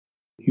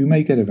You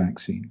may get a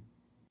vaccine.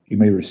 You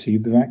may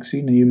receive the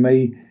vaccine and you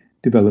may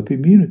develop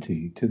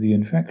immunity to the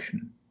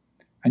infection.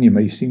 And you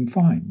may seem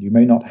fine. You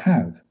may not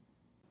have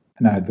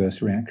an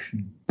adverse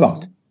reaction.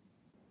 But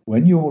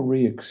when you're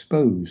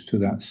re-exposed to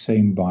that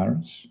same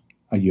virus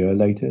a year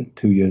later,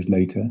 2 years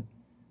later,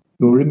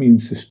 your immune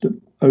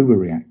system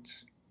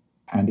overreacts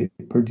and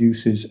it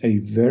produces a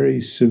very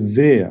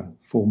severe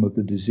form of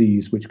the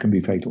disease which can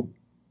be fatal.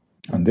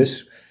 And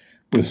this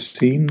was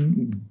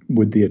seen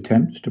with the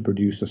attempts to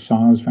produce a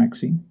SARS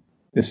vaccine.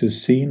 This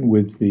is seen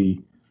with the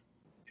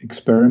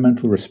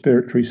experimental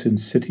respiratory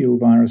syncytial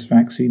virus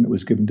vaccine that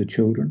was given to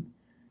children.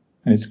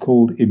 And it's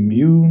called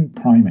immune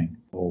priming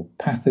or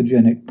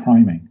pathogenic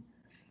priming,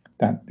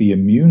 that the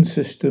immune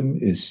system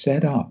is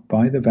set up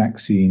by the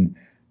vaccine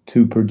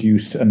to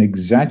produce an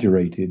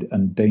exaggerated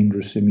and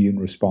dangerous immune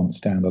response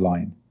down the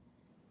line.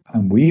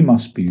 And we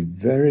must be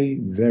very,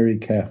 very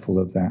careful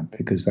of that,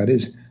 because that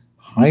is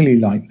highly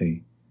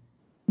likely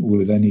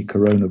with any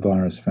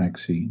coronavirus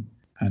vaccine.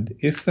 And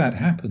if that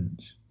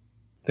happens,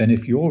 then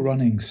if you're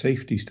running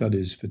safety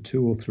studies for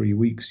 2 or 3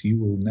 weeks, you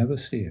will never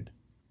see it.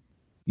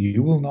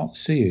 You will not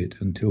see it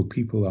until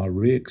people are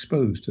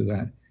re-exposed to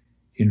that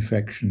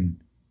infection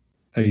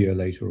a year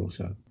later or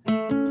so.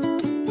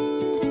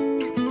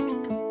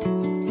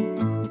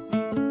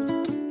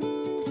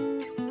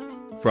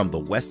 From the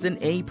Weston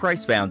A.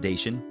 Price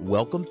Foundation,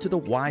 welcome to the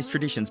Wise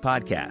Traditions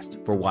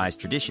podcast for wise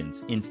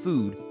traditions in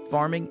food,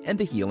 farming, and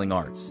the healing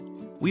arts.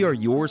 We are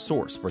your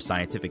source for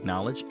scientific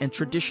knowledge and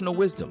traditional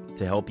wisdom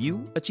to help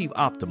you achieve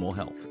optimal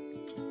health.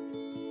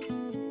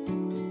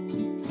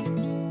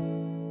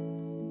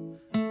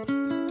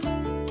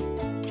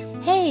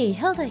 Hey,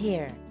 Hilda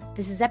here.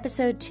 This is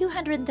episode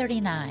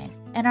 239,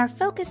 and our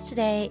focus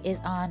today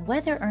is on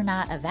whether or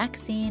not a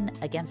vaccine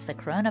against the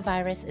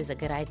coronavirus is a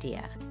good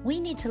idea. We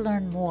need to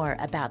learn more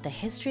about the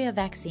history of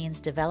vaccines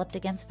developed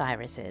against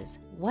viruses,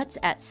 what's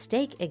at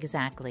stake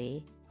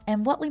exactly,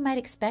 and what we might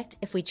expect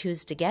if we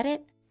choose to get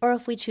it or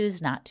if we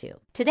choose not to.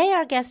 Today,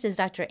 our guest is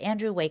Dr.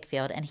 Andrew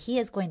Wakefield, and he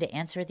is going to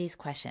answer these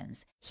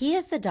questions. He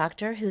is the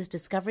doctor whose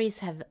discoveries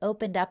have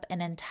opened up an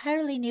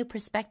entirely new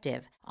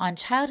perspective on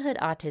childhood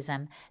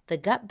autism, the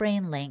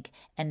gut-brain link,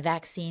 and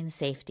vaccine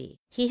safety.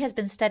 He has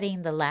been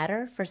studying the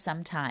latter for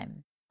some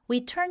time.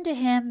 We turn to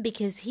him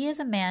because he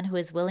is a man who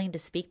is willing to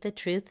speak the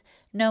truth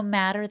no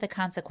matter the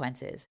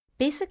consequences.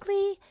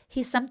 Basically,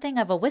 he's something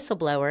of a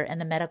whistleblower in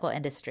the medical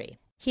industry.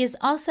 He is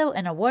also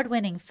an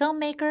award-winning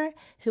filmmaker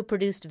who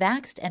produced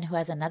Vaxxed and who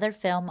has another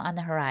film on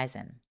the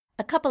horizon.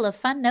 A couple of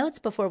fun notes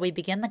before we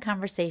begin the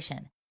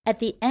conversation. At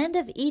the end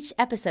of each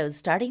episode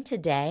starting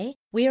today,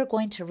 we are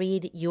going to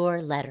read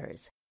your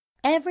letters.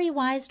 Every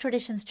Wise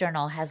Traditions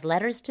journal has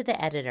letters to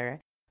the editor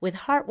with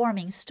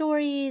heartwarming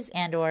stories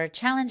and or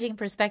challenging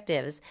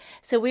perspectives,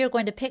 so we are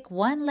going to pick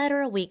one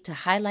letter a week to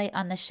highlight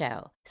on the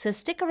show. So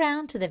stick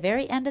around to the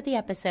very end of the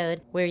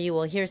episode where you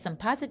will hear some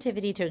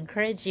positivity to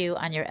encourage you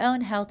on your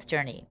own health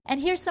journey.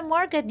 And here's some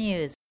more good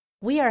news.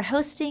 We are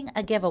hosting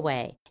a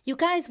giveaway. You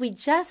guys, we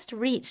just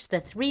reached the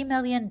 3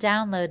 million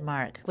download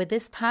mark with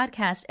this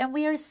podcast, and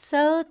we are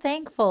so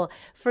thankful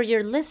for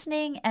your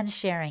listening and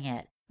sharing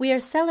it. We are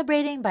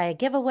celebrating by a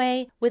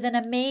giveaway with an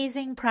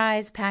amazing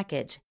prize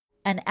package.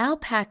 An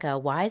alpaca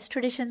Wise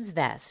Traditions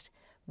vest,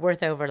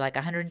 worth over like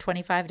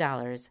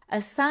 $125, a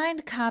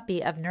signed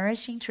copy of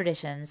Nourishing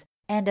Traditions,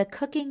 and a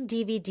cooking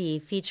DVD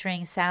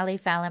featuring Sally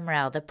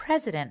Fallon-Morell, the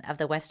president of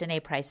the Weston A.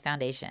 Price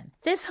Foundation.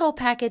 This whole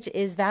package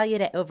is valued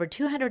at over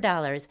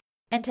 $200,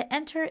 and to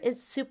enter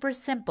is super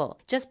simple.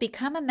 Just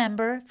become a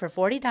member for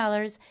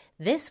 $40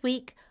 this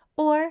week,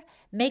 or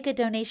make a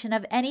donation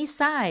of any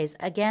size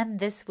again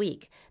this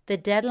week. The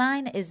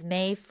deadline is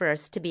May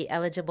 1st to be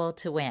eligible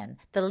to win.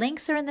 The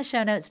links are in the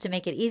show notes to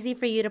make it easy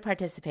for you to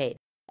participate.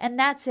 And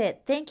that's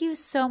it. Thank you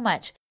so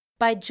much.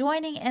 By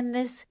joining in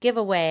this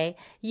giveaway,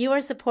 you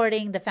are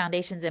supporting the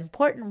Foundation's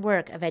important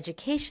work of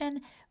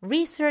education,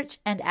 research,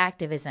 and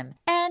activism.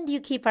 And you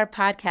keep our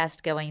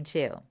podcast going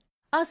too.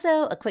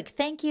 Also, a quick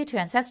thank you to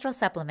Ancestral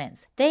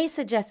Supplements. They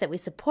suggest that we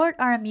support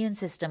our immune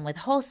system with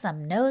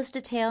wholesome,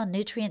 nose-to-tail,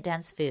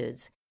 nutrient-dense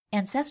foods.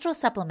 Ancestral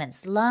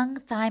Supplements' lung,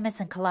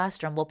 thymus, and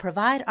colostrum will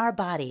provide our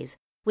bodies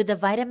with the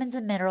vitamins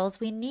and minerals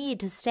we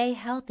need to stay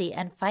healthy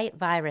and fight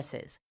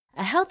viruses.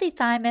 A healthy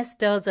thymus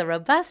builds a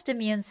robust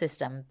immune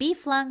system.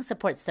 Beef lung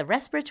supports the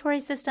respiratory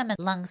system and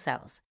lung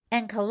cells.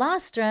 And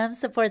colostrum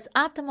supports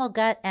optimal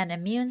gut and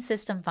immune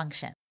system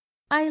function.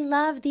 I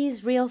love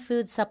these real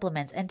food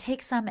supplements and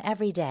take some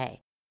every day.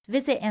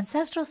 Visit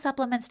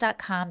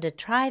ancestralsupplements.com to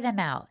try them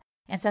out.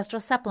 Ancestral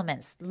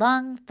Supplements,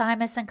 lung,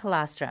 thymus, and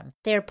colostrum.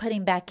 They are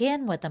putting back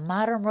in what the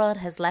modern world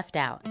has left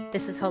out.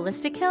 This is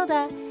Holistic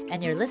Hilda,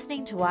 and you're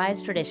listening to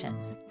Wise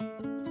Traditions.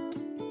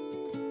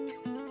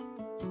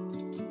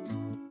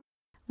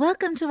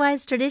 Welcome to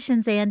Wise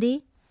Traditions,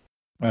 Andy.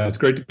 It's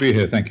great to be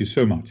here. Thank you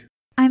so much.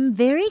 I'm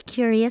very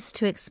curious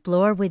to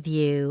explore with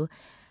you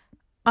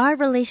our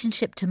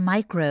relationship to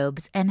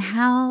microbes and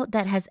how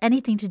that has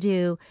anything to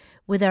do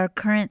with our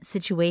current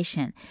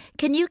situation.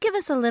 Can you give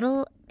us a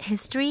little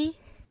history?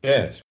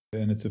 Yes,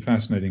 and it's a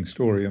fascinating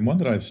story, and one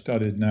that I've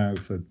studied now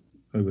for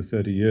over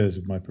 30 years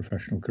of my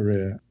professional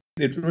career.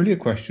 It's really a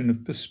question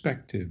of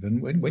perspective.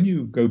 And when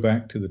you go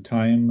back to the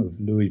time of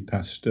Louis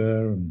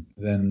Pasteur and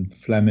then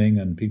Fleming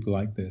and people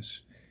like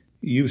this,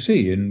 you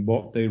see in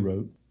what they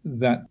wrote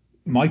that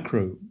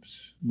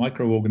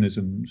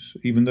microorganisms,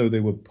 even though they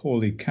were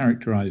poorly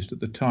characterized at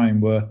the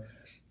time, were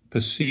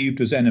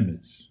perceived as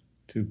enemies.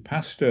 To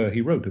Pasteur,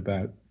 he wrote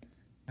about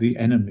these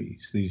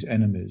enemies,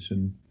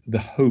 and the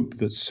hope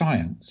that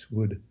science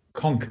would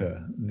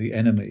conquer the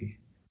enemy.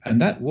 And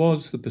that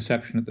was the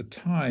perception at the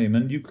time,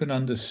 and you can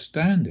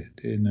understand it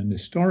in an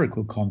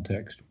historical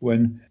context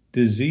when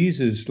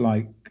diseases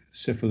like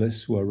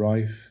syphilis were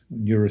rife,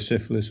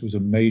 neurosyphilis was a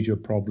major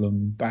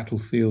problem,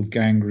 battlefield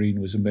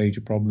gangrene was a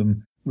major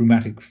problem,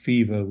 rheumatic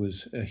fever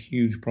was a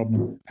huge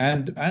problem.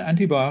 And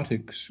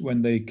antibiotics,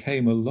 when they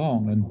came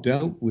along and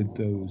dealt with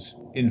those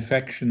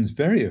infections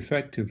very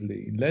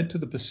effectively, led to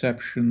the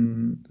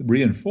perception,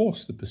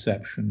 reinforced the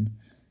perception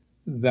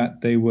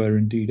that they were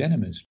indeed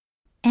enemies.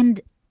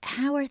 And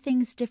how are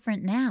things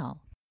different now?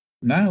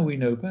 Now we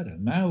know better.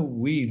 Now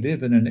we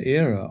live in an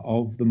era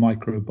of the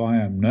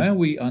microbiome. Now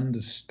we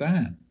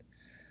understand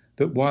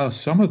that while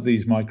some of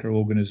these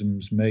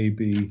microorganisms may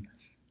be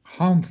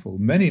harmful,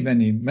 many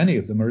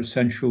of them are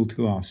essential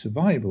to our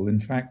survival. In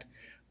fact,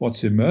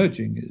 what's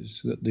emerging is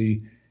that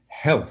the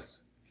health,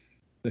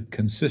 the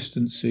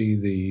consistency,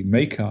 the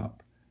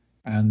makeup,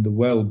 and the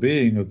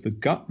well-being of the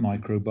gut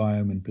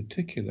microbiome in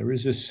particular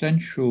is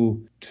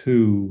essential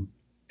to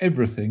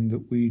everything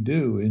that we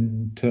do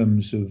in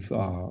terms of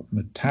our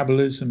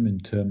metabolism, in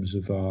terms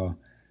of our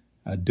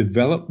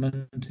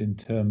development, in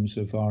terms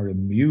of our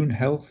immune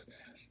health.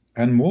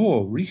 And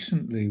more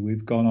recently,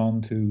 we've gone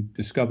on to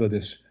discover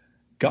this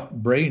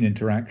gut-brain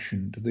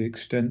interaction to the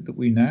extent that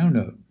we now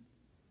know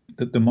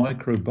that the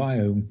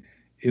microbiome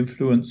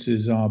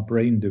influences our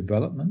brain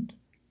development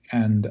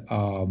and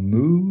our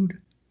mood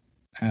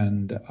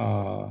and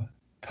our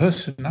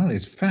personality.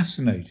 It's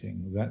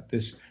fascinating that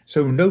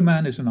so no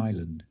man is an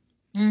island.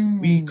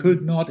 We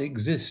could not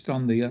exist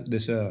on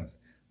this earth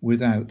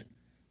without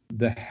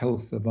the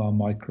health of our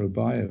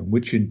microbiome,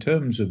 which in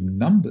terms of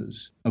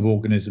numbers of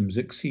organisms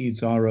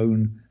exceeds our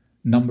own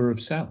number of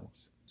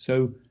cells.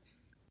 So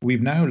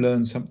we've now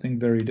learned something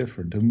very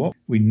different. And what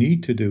we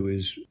need to do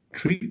is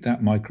treat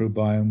that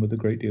microbiome with a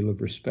great deal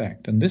of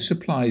respect. And this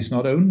applies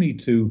not only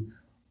to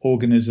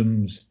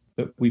organisms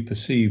that we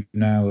perceive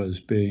now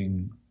as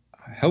being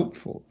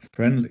helpful,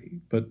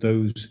 friendly, but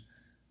those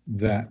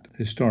that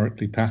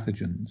historically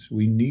pathogens,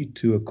 we need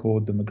to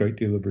accord them a great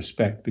deal of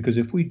respect, because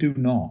if we do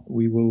not,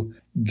 we will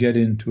get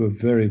into a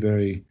very,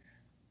 very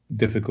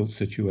difficult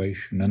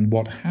situation. And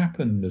what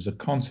happened as a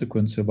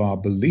consequence of our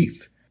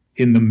belief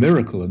in the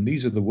miracle, and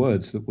these are the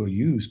words that were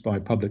used by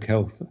public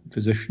health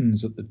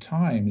physicians at the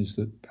time, is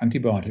that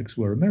antibiotics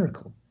were a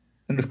miracle.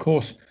 And of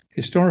course,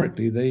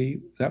 historically,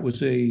 that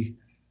was a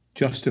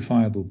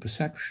justifiable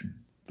perception.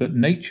 But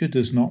nature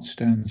does not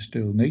stand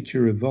still.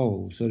 Nature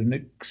evolves at an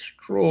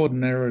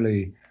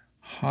extraordinarily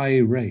high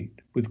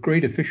rate with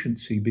great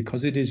efficiency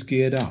because it is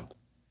geared up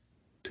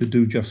to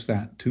do just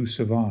that, to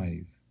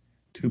survive,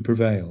 to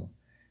prevail.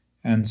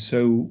 And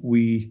so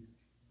we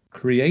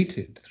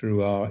created,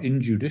 through our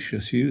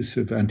injudicious use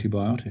of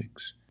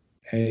antibiotics,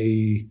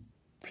 a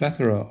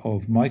plethora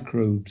of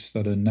microbes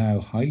that are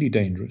now highly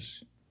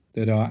dangerous,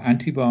 that are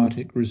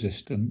antibiotic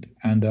resistant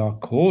and are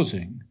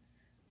causing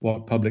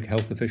what public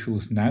health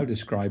officials now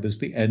describe as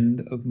the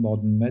end of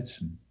modern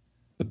medicine,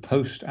 the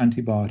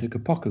post-antibiotic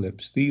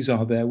apocalypse. These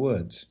are their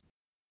words.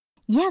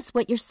 Yes,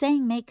 what you're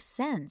saying makes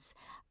sense.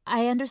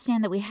 I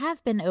understand that we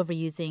have been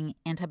overusing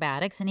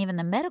antibiotics, and even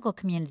the medical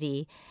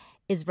community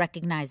is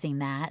recognizing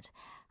that.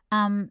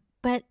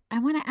 But I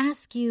want to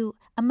ask you,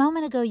 a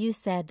moment ago you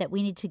said that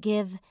we need to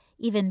give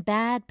even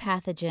bad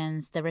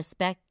pathogens the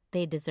respect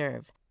they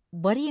deserve.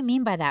 What do you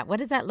mean by that? What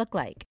does that look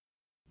like?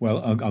 Well,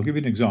 I'll give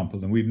you an example,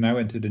 and we've now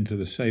entered into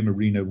the same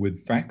arena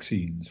with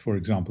vaccines, for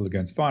example,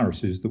 against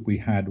viruses that we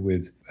had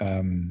with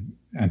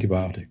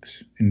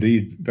antibiotics.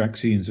 Indeed,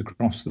 vaccines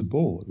across the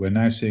board. We're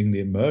now seeing the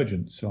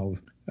emergence of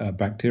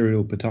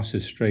bacterial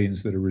pertussis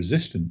strains that are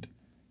resistant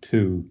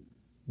to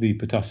the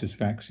pertussis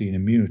vaccine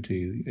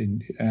immunity,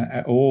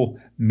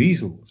 or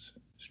measles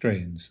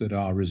strains that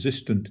are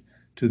resistant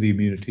to the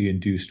immunity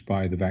induced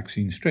by the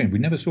vaccine strain. We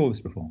never saw this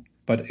before.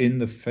 But in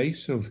the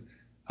face of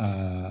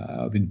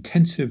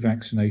intensive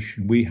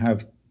vaccination, we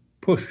have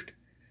pushed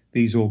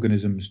these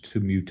organisms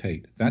to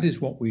mutate. That is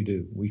what we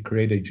do. We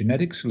create a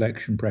genetic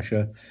selection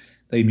pressure.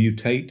 They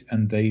mutate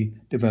and they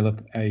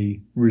develop a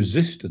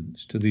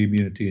resistance to the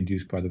immunity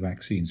induced by the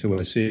vaccine. So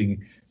we're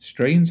seeing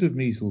strains of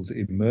measles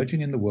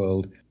emerging in the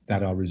world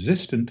that are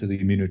resistant to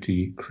the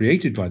immunity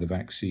created by the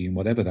vaccine,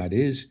 whatever that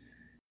is,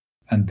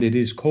 and it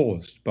is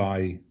caused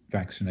by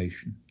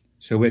vaccination.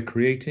 So we're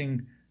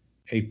creating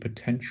a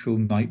potential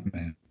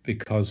nightmare,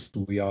 because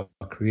we are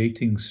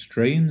creating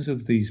strains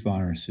of these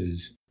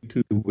viruses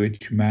to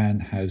which man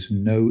has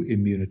no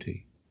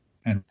immunity.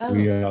 And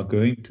we are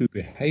going to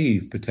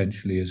behave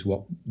potentially as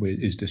what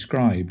is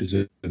described as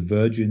a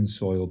virgin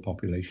soil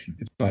population.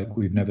 It's like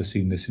we've never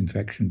seen this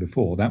infection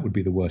before. That would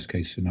be the worst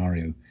case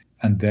scenario.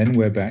 And then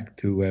we're back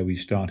to where we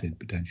started,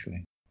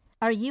 potentially.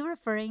 Are you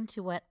referring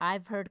to what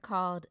I've heard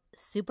called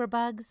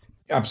superbugs?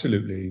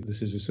 Absolutely.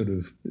 This is a sort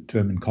of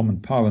term in common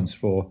parlance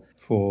for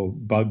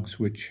bugs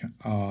which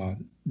are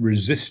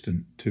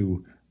resistant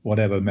to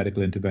whatever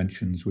medical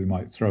interventions we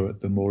might throw at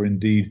them, or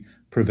indeed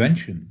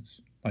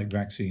preventions like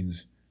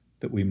vaccines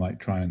that we might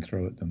try and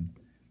throw at them.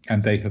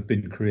 And they have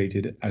been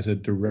created as a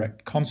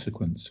direct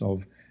consequence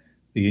of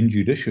the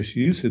injudicious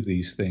use of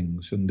these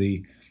things and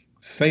the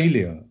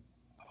failure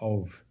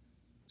of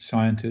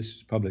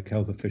scientists, public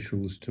health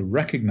officials to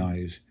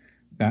recognize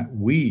that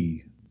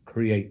we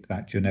create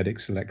that genetic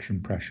selection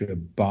pressure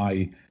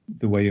by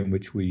the way in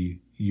which we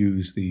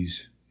use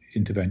these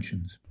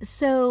interventions.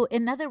 So,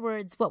 in other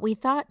words, what we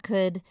thought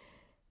could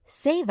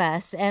save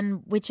us,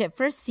 and which at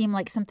first seemed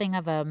like something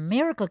of a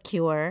miracle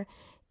cure,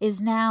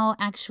 is now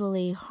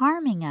actually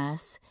harming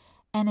us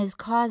and is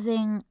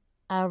causing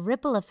a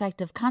ripple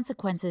effect of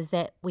consequences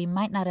that we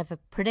might not have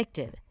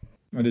predicted.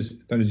 That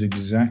is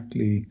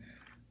exactly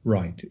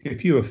right.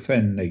 If you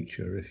offend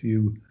nature, if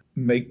you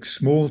make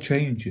small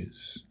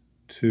changes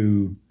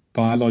to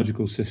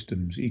biological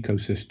systems,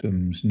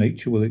 ecosystems,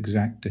 nature will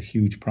exact a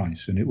huge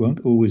price, and it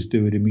won't always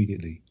do it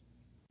immediately.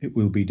 It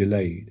will be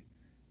delayed,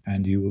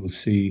 and you will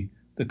see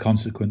the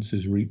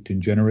consequences reaped in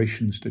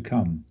generations to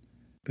come,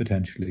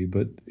 potentially,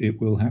 but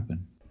it will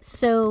happen.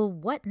 So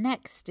what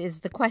next is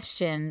the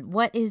question.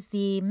 What is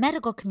the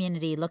medical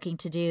community looking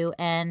to do,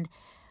 and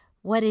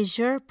what is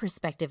your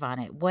perspective on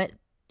it? What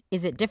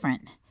is it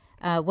different?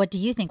 What do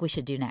you think we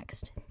should do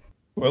next?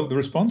 Well, the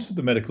response of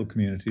the medical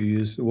community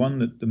is the one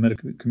that the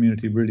medical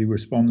community really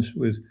responds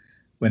with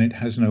when it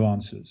has no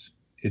answers.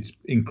 It's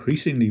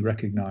increasingly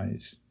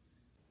recognized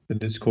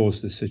that it's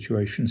caused this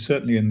situation.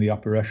 Certainly in the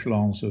upper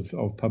echelons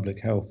of public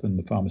health and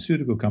the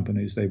pharmaceutical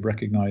companies, they've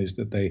recognized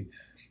that they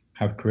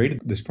have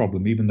created this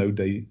problem, even though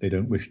they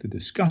don't wish to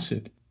discuss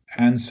it.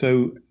 And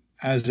so,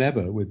 as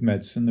ever with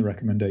medicine, the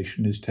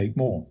recommendation is take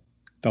more,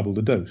 double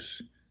the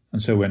dose.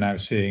 And so we're now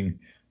seeing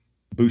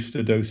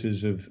booster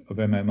doses of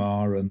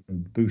MMR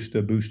and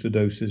booster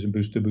doses and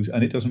booster,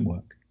 and it doesn't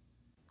work.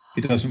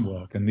 It doesn't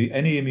work. And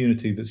any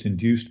immunity that's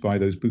induced by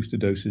those booster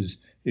doses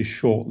is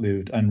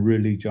short-lived and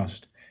really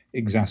just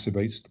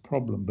exacerbates the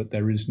problem, but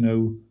there is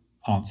no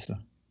answer.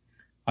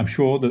 I'm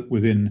sure that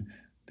within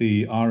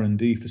the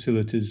R&D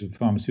facilities of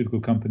pharmaceutical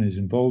companies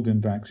involved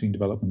in vaccine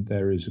development,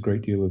 there is a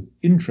great deal of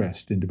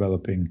interest in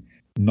developing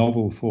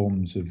novel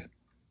forms of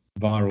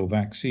viral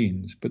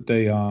vaccines, but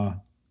they are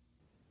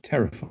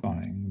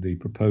terrifying. The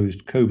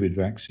proposed COVID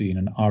vaccine,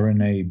 an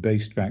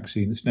RNA-based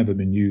vaccine that's never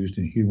been used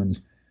in humans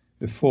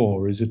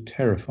before, is a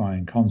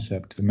terrifying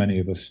concept to many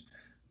of us.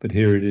 But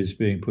here it is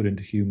being put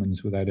into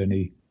humans without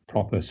any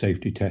proper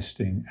safety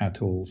testing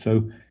at all.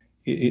 So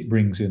it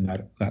brings in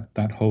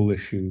that whole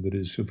issue that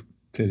is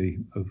clearly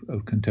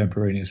of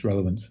contemporaneous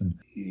relevance, and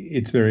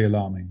it's very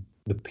alarming.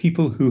 The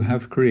people who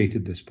have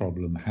created this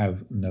problem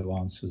have no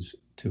answers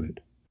to it.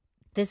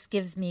 This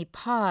gives me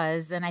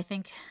pause, and I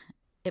think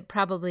it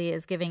probably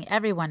is giving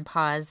everyone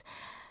pause.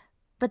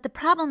 But the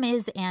problem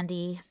is,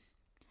 Andy,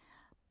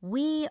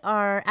 we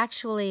are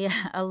actually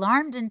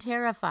alarmed and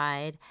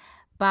terrified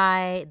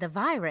by the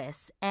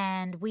virus,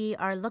 and we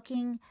are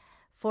looking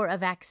for a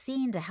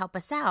vaccine to help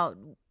us out.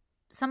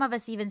 Some of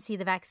us even see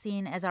the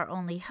vaccine as our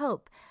only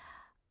hope.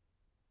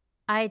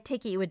 I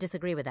take it you would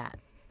disagree with that.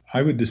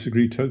 I would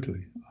disagree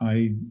totally.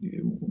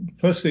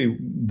 Firstly,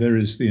 there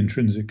is the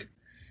intrinsic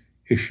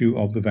issue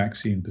of the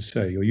vaccine per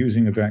se. You're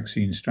using a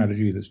vaccine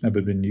strategy that's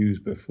never been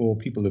used before.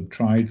 People have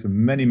tried for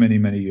many, many,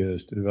 many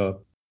years to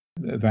develop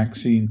a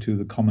vaccine to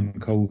the common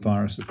cold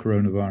virus, the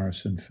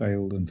coronavirus, and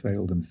failed and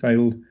failed and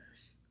failed.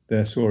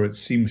 Therefore, it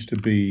seems to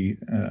be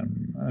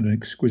an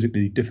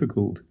exquisitely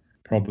difficult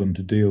problem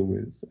to deal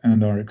with.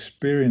 And our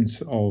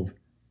experience of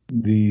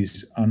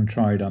these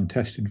untried,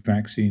 untested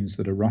vaccines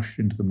that are rushed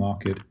into the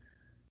market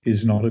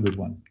is not a good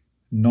one.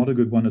 Not a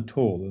good one at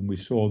all. And we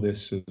saw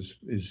this as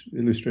is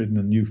illustrated in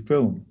a new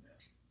film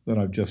that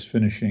I'm just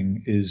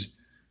finishing, is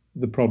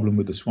the problem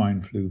with the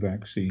swine flu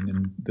vaccine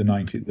in the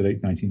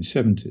late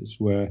 1970s,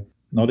 where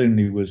not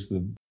only was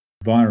the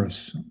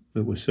virus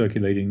that was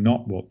circulating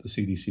not what the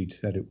CDC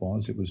said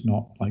it was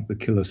not like the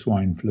killer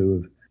swine flu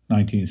of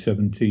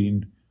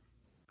 1917.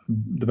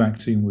 The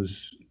vaccine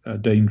was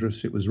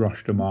dangerous. It was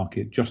rushed to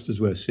market, just as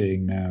we're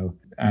seeing now.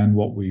 And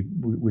what we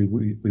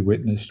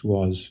witnessed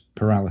was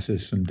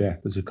paralysis and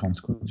death as a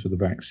consequence of the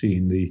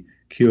vaccine. The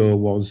cure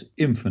was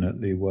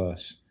infinitely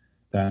worse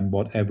than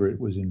whatever it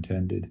was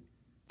intended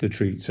to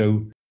treat.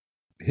 So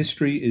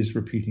history is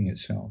repeating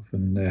itself,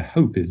 and their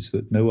hope is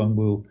that no one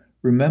will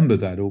remember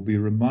that or be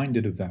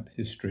reminded of that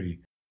history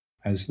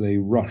as they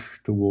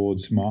rush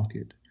towards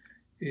market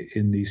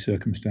in these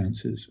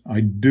circumstances.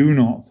 I do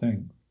not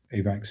think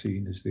a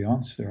vaccine is the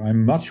answer.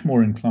 I'm much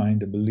more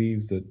inclined to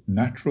believe that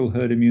natural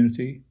herd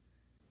immunity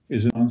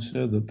is an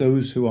answer, that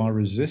those who are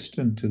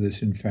resistant to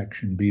this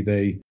infection, be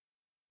they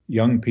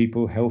young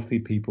people, healthy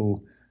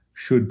people,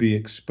 should be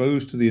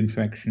exposed to the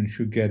infection,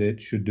 should get it,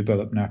 should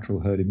develop natural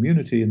herd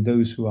immunity, and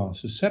those who are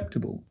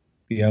susceptible,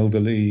 the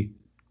elderly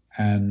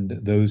and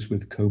those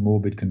with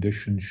comorbid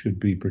conditions should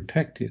be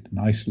protected and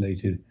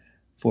isolated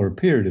for a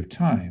period of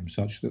time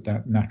such that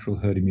that natural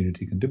herd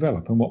immunity can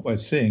develop. And what we're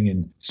seeing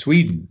in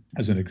Sweden,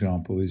 as an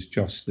example, is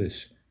just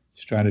this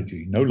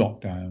strategy: no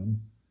lockdown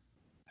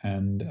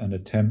and an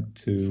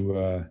attempt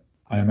to,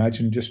 I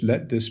imagine, just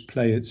let this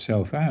play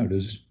itself out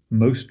as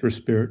most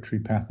respiratory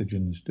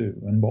pathogens do.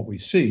 And what we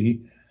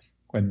see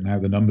when now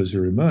the numbers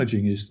are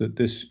emerging is that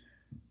this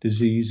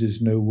disease is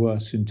no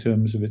worse in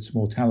terms of its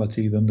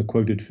mortality than the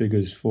quoted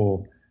figures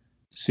for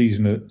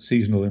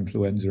seasonal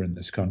influenza in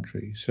this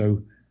country.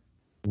 So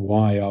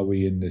why are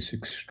we in this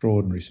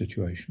extraordinary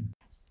situation?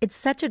 It's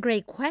such a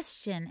great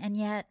question, and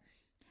yet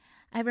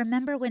I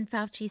remember when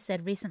Fauci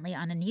said recently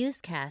on a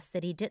newscast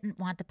that he didn't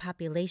want the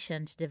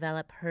population to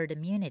develop herd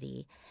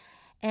immunity.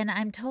 And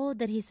I'm told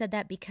that he said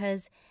that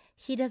because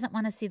he doesn't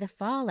want to see the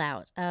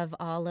fallout of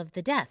all of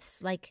the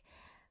deaths. Like,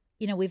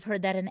 we've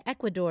heard that in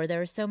Ecuador,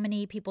 there are so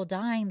many people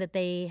dying that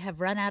they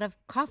have run out of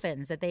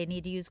coffins, that they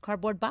need to use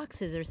cardboard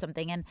boxes or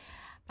something. And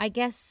I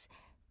guess,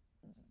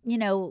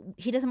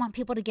 he doesn't want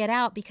people to get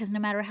out because no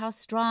matter how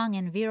strong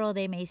and virile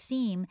they may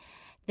seem,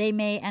 they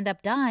may end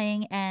up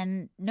dying,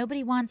 and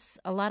nobody wants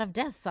a lot of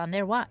deaths on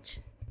their watch.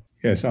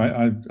 Yes,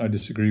 I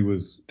disagree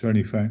with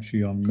Tony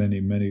Fauci on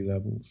many, many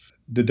levels.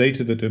 The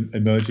data that are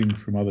emerging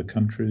from other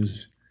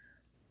countries,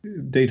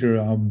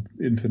 data are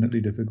infinitely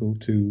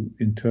difficult to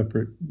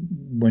interpret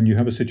when you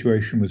have a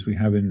situation as we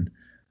have in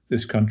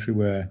this country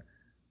where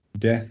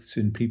deaths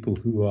in people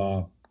who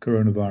are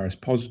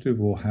coronavirus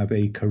positive or have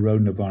a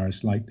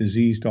coronavirus-like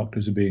disease,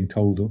 doctors are being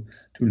told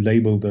to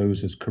label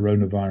those as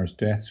coronavirus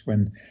deaths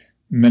when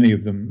many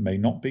of them may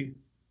not be.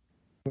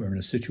 We're in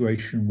a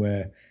situation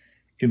where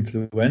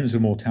influenza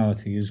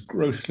mortality is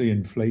grossly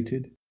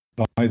inflated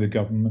by the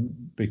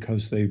government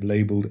because they've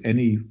labeled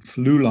any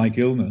flu-like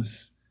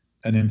illness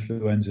an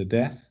influenza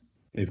death.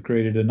 They've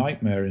created a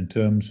nightmare in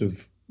terms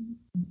of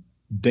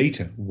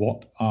data.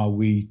 What are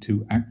we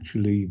to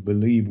actually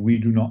believe? We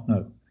do not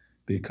know,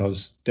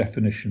 because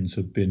definitions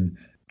have been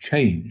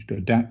changed,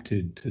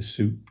 adapted to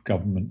suit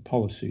government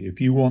policy. If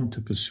you want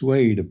to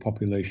persuade a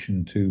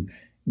population to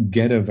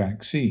get a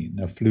vaccine,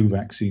 a flu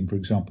vaccine, for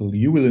example,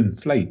 you will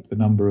inflate the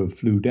number of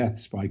flu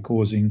deaths by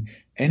causing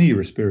any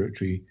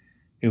respiratory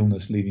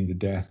illness leading to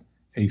death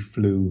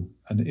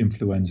an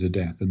influenza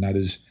death. And that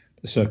is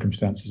the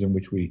circumstances in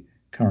which we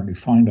currently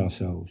find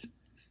ourselves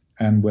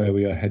and where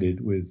we are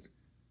headed with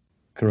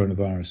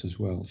coronavirus as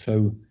well.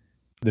 So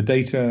the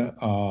data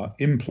are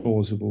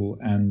implausible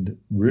and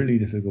really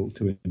difficult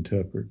to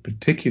interpret,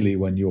 particularly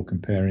when you're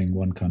comparing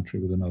one country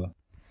with another.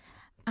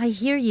 I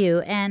hear you,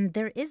 and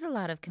there is a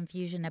lot of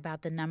confusion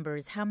about the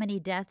numbers. How many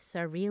deaths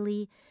are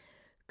really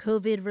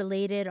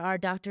COVID-related? Are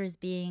doctors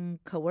being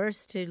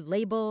coerced to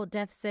label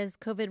deaths as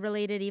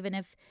COVID-related, even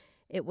if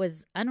it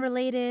was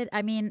unrelated?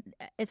 I mean,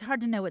 it's hard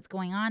to know what's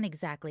going on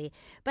exactly.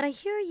 But I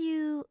hear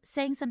you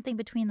saying something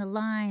between the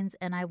lines,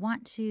 and I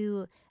want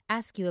to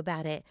ask you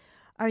about it.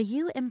 Are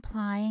you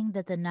implying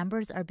that the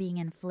numbers are being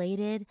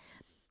inflated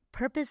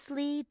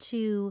purposely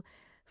to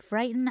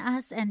frighten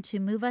us and to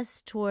move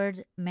us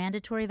toward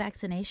mandatory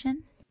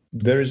vaccination?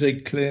 There is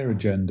a clear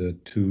agenda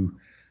to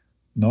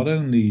not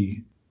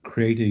only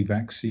create a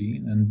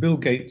vaccine, and Bill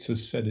Gates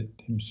has said it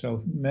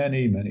himself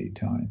many, many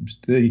times,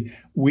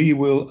 we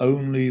will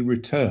only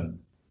return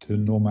to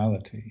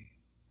normality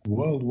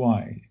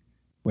worldwide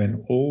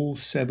when all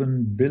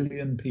 7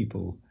 billion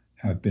people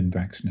have been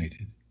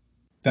vaccinated.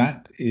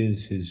 That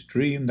is his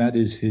dream, that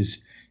is his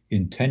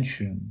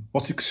intention.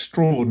 What's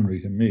extraordinary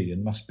to me,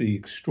 and must be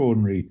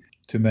extraordinary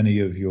to many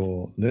of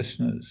your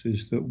listeners,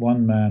 is that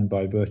one man,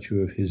 by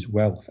virtue of his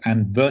wealth,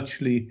 and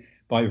virtually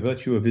by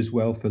virtue of his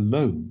wealth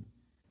alone,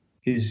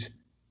 is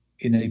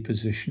in a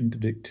position to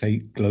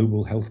dictate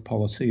global health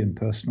policy and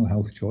personal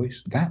health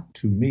choice. That,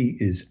 to me,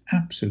 is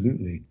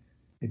absolutely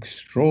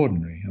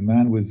extraordinary. A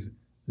man with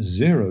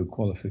zero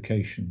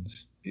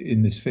qualifications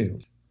in this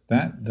field.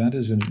 That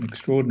is an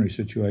extraordinary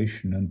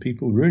situation, and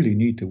people really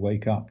need to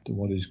wake up to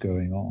what is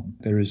going on.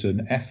 There is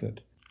an effort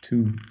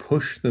to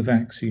push the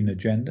vaccine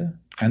agenda,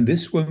 and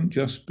this won't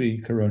just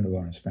be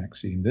coronavirus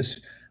vaccine. This,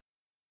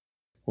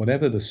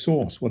 whatever the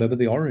source, whatever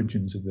the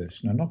origins of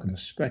this, and I'm not going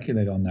to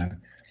speculate on that,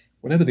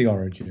 whatever the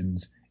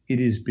origins, it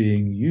is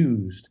being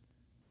used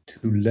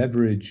to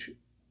leverage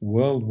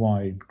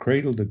worldwide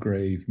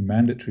cradle-to-grave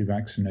mandatory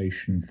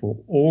vaccination for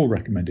all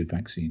recommended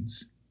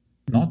vaccines,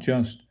 not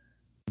just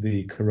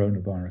the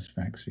coronavirus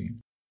vaccine.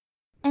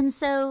 And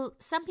so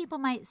some people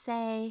might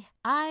say,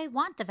 I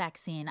want the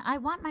vaccine. I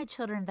want my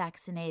children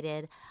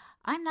vaccinated.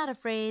 I'm not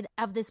afraid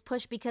of this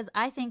push because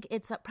I think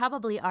it's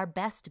probably our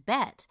best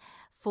bet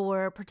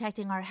for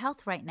protecting our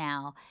health right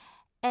now.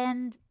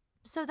 And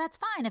so that's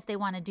fine if they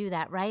want to do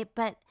that, right?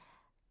 But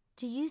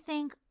do you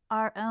think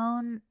our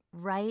own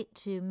right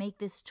to make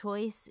this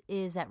choice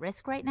is at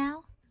risk right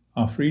now?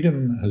 Our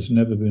freedom has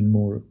never been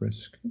more at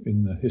risk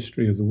in the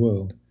history of the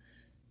world.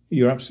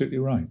 You're absolutely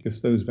right.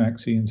 If those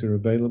vaccines are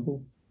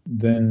available,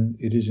 then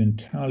it is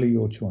entirely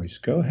your choice.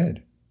 Go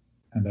ahead.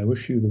 And I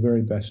wish you the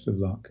very best of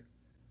luck.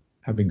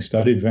 Having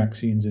studied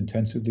vaccines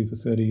intensively for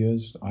 30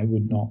 years, I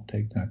would not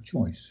take that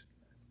choice.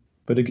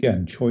 But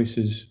again, choice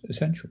is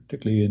essential,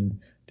 particularly in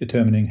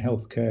determining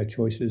healthcare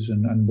choices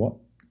and what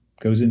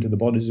goes into the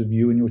bodies of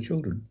you and your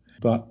children.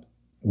 But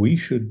we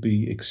should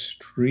be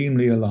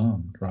extremely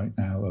alarmed right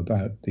now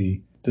about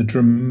the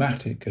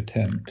dramatic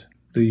attempt,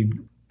 the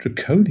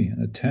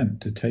draconian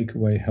attempt to take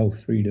away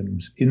health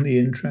freedoms in the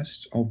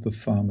interests of the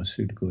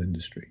pharmaceutical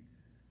industry.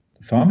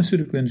 The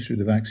pharmaceutical industry,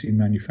 the vaccine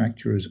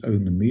manufacturers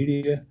own the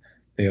media,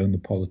 they own the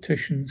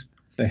politicians,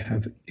 they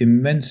have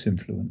immense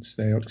influence,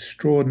 they are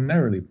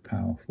extraordinarily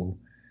powerful,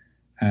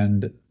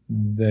 and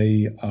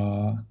they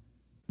are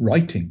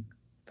writing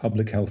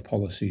public health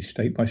policy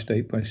state by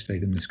state by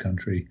state in this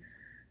country,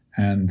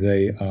 and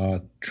they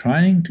are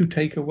trying to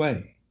take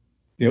away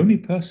the only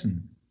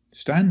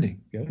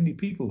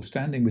people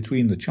standing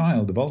between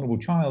the vulnerable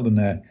child,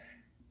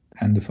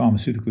 and the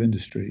pharmaceutical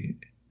industry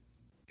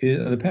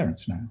are the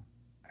parents now.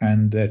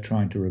 And they're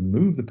trying to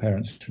remove the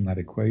parents from that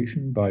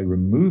equation by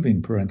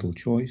removing parental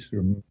choice,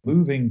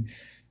 removing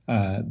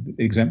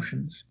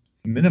exemptions,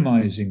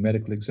 minimizing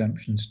medical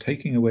exemptions,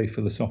 taking away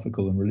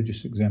philosophical and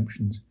religious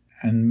exemptions,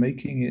 and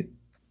making it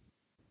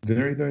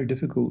very, very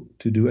difficult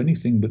to do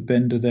anything but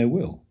bend to their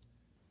will.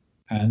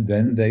 And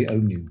then they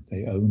own you.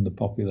 They own the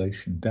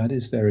population. That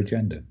is their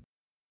agenda.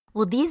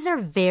 Well, these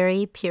are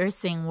very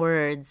piercing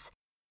words.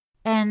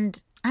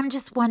 And I'm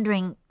just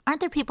wondering,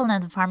 aren't there people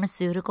in the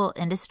pharmaceutical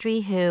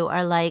industry who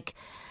are like,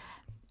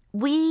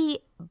 we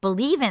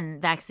believe in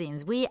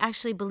vaccines. We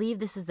actually believe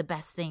this is the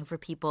best thing for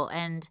people.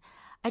 And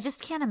I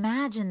just can't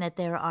imagine that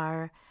there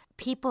are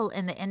people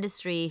in the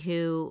industry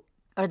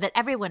or that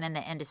everyone in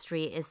the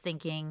industry is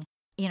thinking,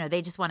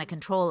 they just want to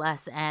control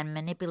us and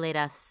manipulate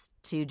us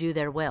to do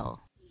their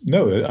will.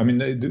 No, I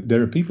mean,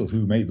 there are people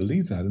who may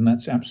believe that, and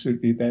that's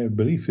absolutely, their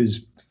belief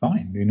is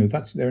fine.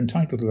 They're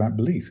entitled to that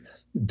belief.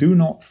 Do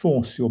not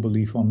force your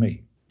belief on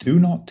me. Do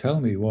not tell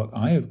me what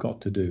I have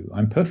got to do.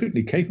 I'm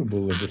perfectly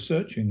capable of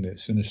researching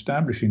this and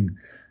establishing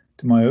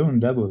to my own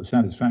level of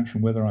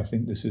satisfaction whether I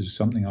think this is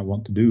something I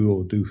want to do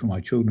or do for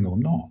my children or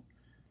not.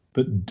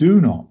 But do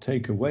not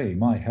take away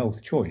my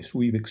health choice.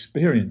 We've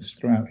experienced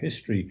throughout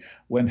history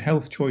when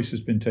health choice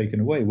has been taken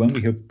away, when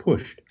we have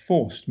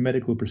forced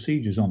medical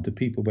procedures onto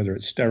people, whether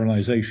it's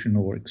sterilization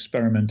or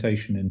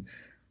experimentation in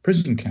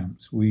prison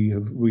camps, we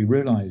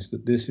realized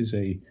that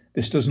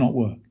this does not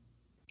work.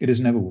 It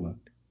has never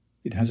worked.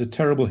 It has a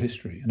terrible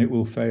history, and it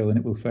will fail, and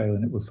it will fail,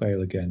 and it will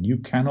fail again. You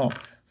cannot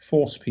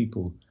force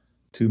people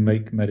to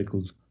make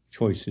medical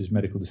choices,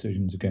 medical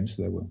decisions against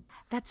their will.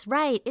 That's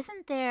right.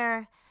 Isn't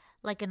there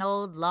like an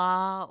old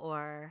law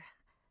or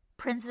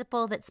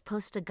principle that's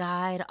supposed to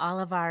guide all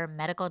of our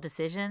medical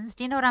decisions?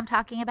 Do you know what I'm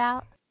talking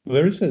about? Well,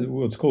 there is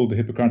what's called the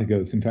Hippocratic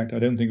Oath. In fact, I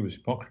don't think it was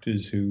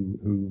Hippocrates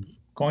who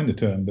coined the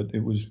term, but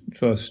it was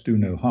first do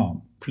no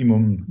harm,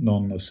 primum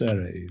non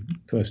nocere,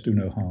 first do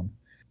no harm.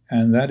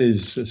 And that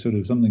is sort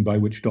of something by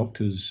which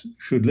doctors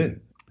should live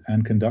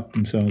and conduct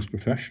themselves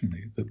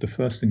professionally, that the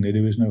first thing they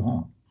do is no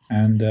harm.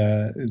 And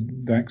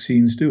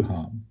vaccines do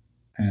harm.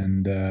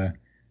 And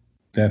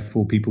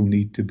therefore, people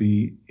need to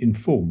be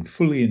informed,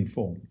 fully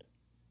informed.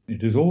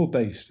 It is all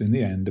based in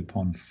the end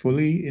upon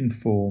fully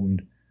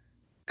informed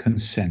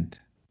consent.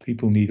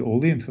 People need all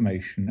the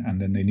information,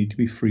 and then they need to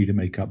be free to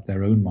make up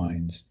their own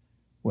minds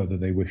whether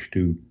they wish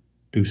to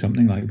do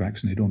something like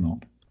vaccinate or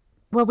not.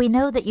 Well, we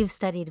know that you've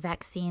studied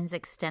vaccines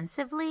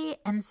extensively,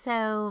 and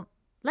so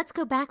let's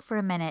go back for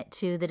a minute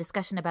to the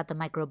discussion about the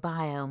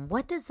microbiome.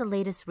 What does the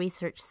latest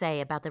research say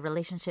about the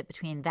relationship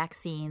between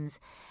vaccines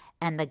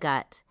and the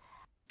gut?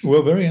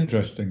 Well, very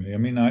interestingly, I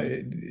mean,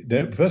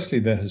 firstly,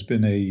 there has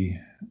been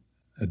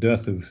a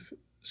dearth of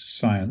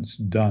science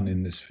done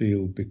in this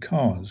field,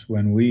 because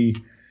when we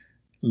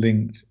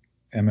linked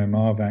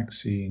MMR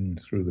vaccine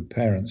through the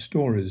parent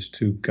stories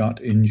to gut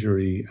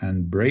injury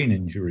and brain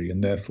injury,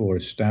 and therefore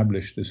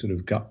established the sort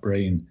of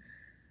gut-brain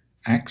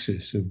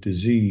axis of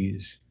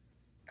disease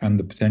and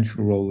the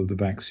potential role of the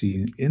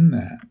vaccine in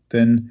that,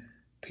 then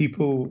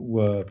people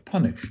were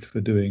punished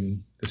for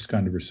doing this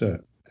kind of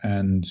research.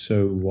 And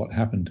so what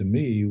happened to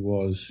me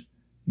was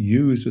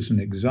used as an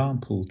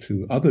example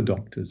to other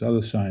doctors,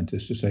 other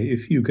scientists, to say,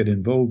 if you get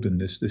involved in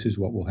this, this is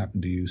what will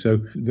happen to you. So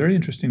very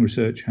interesting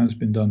research has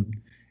been done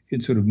in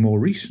sort of more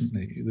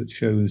recently that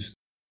shows,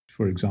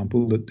 for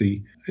example, that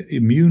the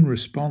immune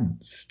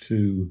response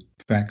to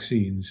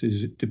vaccines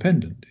is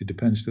dependent. It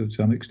depends to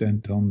some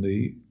extent on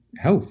the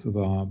health of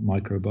our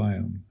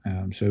microbiome.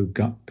 So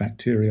gut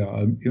bacteria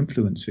are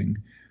influencing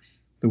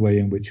the way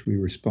in which we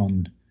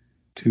respond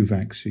to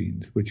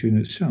vaccines, which in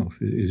itself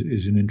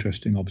is an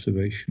interesting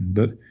observation.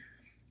 But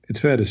it's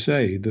fair to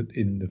say that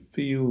in the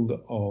field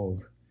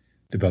of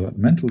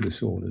developmental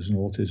disorders and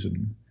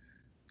autism,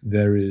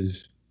 there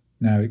is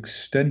now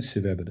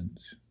extensive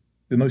evidence,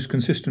 the most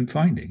consistent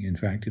finding, in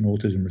fact, in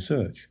autism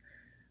research,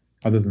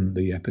 other than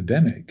the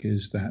epidemic,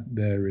 is that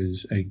there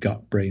is a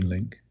gut-brain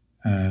link.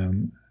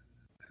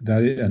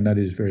 That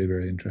is very,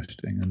 very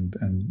interesting.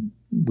 And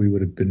we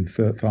would have been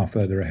far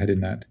further ahead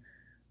in that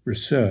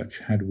research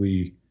had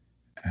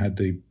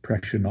the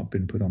pressure not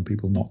been put on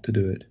people not to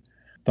do it.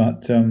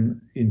 But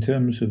in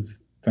terms of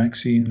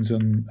vaccines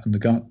and the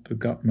gut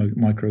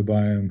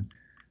microbiome,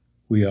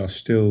 we are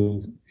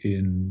still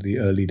in the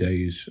early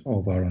days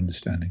of our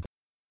understanding.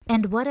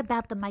 And what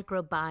about the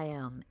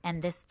microbiome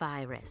and this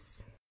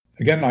virus?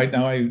 Again,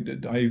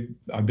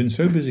 I've been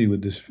so busy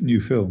with this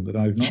new film that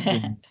I've not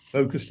been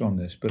focused on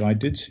this, but I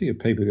did see a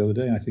paper the other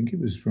day, I think it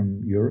was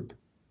from Europe,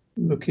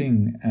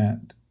 looking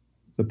at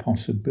the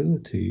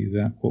possibility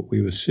that what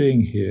we were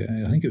seeing here,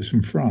 I think it was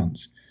from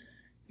France,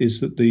 is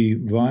that the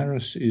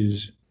virus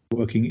is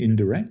working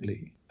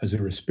indirectly as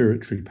a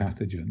respiratory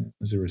pathogen,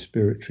 as a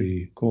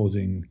respiratory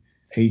causing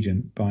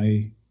agent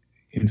by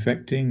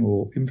infecting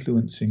or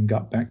influencing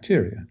gut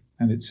bacteria.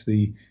 And it's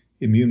the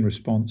immune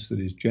response that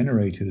is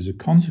generated as a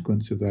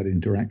consequence of that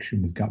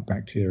interaction with gut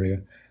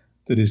bacteria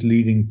that is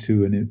leading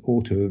to an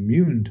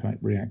autoimmune type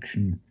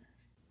reaction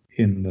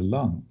in the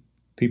lung.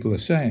 People are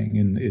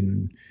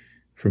saying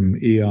from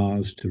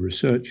ERs to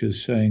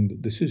researchers saying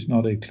that this is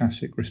not a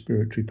classic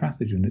respiratory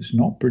pathogen. It's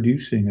not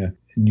producing a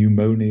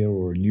pneumonia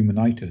or a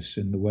pneumonitis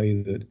in the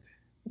way that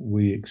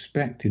we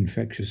expect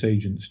infectious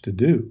agents to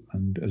do.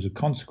 And as a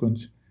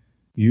consequence,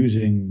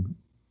 using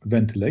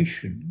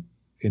ventilation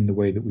in the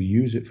way that we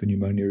use it for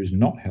pneumonia is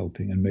not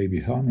helping and may be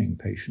harming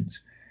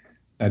patients.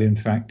 That in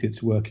fact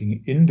it's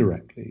working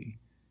indirectly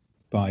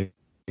by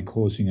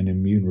causing an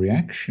immune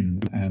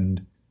reaction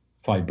and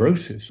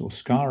fibrosis or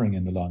scarring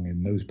in the lung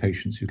in those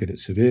patients who get it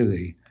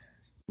severely,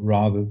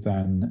 rather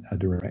than a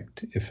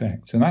direct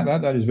effect. And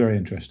that is very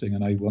interesting.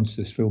 And once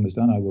this film is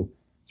done, I will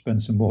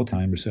spend some more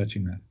time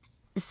researching that.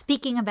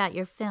 Speaking about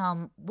your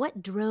film,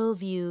 what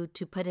drove you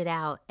to put it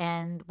out,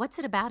 and what's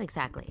it about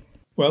exactly?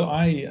 Well,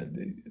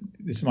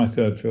 this is my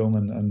third film,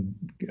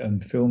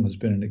 and film has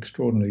been an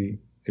extraordinarily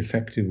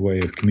effective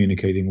way of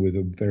communicating with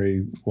a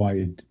very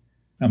wide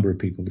number of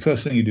people. The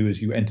first thing you do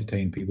is you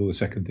entertain people. The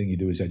second thing you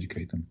do is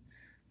educate them.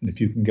 And if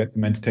you can get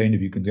them entertained,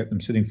 if you can get them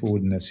sitting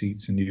forward in their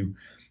seats, and you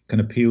can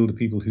appeal to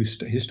people who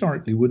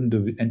historically wouldn't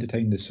have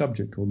entertained this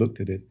subject or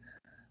looked at it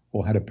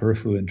or had a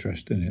peripheral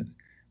interest in it,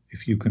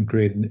 if you can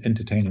create an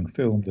entertaining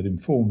film that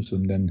informs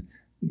them, then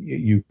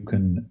you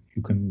can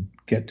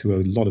get to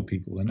a lot of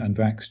people. And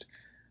Vaxxed,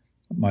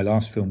 my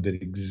last film,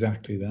 did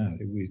exactly that.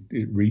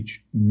 It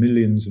reached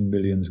millions and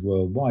millions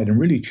worldwide and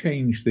really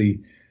changed the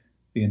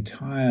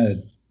entire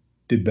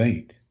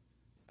debate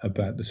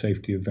about the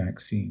safety of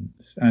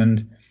vaccines.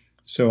 And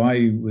so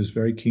I was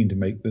very keen to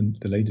make the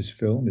latest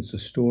film. It's a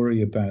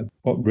story about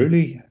what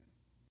really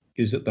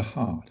is at the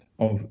heart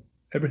of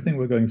everything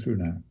we're going through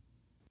now.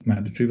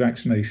 Mandatory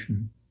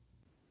vaccination,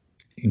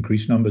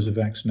 increased numbers of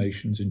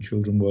vaccinations in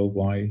children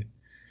worldwide,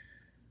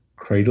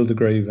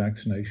 cradle-to-grave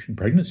vaccination,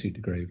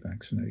 pregnancy-to-grave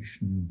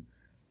vaccination,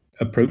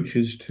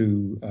 approaches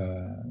to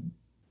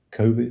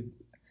COVID,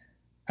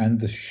 and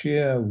the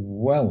sheer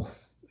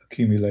wealth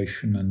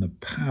accumulation and the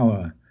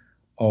power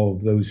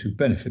of those who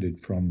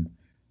benefited from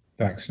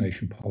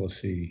vaccination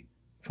policy,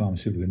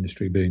 pharmaceutical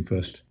industry being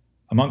first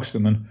amongst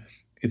them. And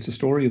it's a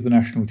story of the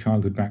National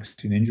Childhood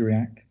Vaccine Injury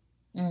Act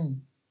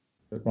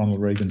that Ronald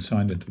Reagan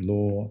signed into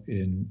law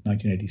in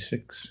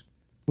 1986,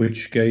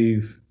 which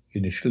gave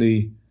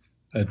initially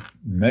a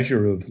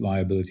measure of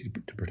liability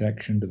to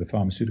protection to the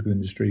pharmaceutical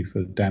industry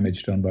for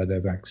damage done by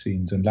their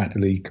vaccines, and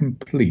latterly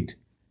complete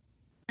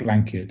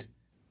blanket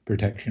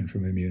protection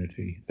from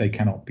immunity. They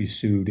cannot be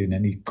sued in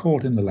any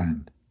court in the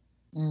land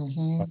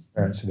by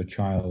parents of a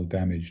child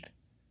damaged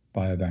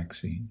by a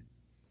vaccine.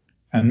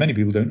 And many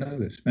people don't know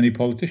this. Many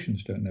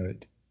politicians don't know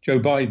it. Joe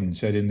Biden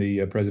said in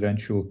the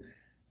presidential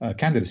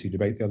candidacy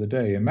debate the other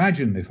day,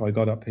 imagine if I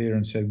got up here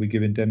and said we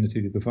give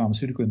indemnity to the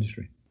pharmaceutical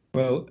industry.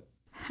 Well,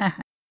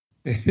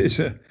 it's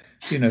a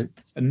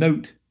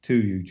note to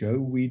you, Joe,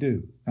 we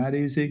do. That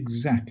is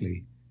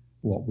exactly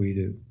what we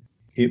do.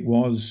 It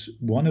was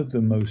one of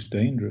the most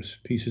dangerous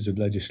pieces of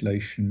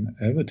legislation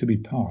ever to be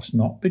passed,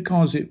 not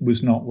because it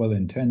was not well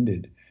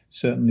intended,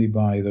 certainly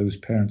by those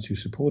parents who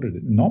supported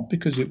it, not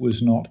because it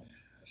was not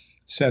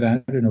set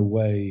out in a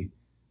way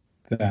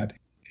that,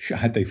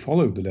 had they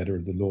followed the letter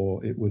of the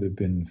law, it would have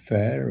been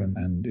fair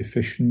and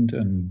efficient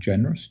and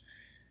generous,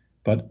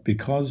 but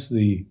because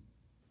the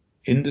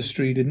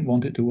industry didn't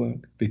want it to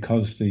work,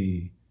 because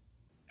the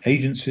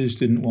agencies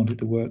didn't want it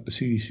to work, the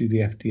CDC, the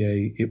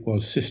FDA, it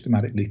was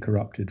systematically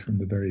corrupted from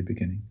the very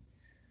beginning.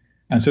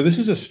 And so this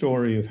is a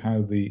story of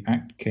how the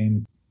act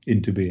came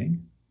into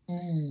being.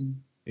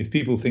 If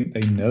people think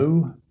they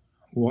know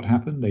what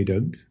happened, they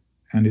don't.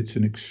 And it's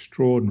an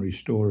extraordinary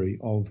story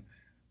of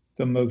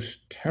the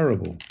most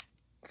terrible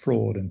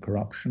fraud and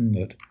corruption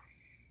that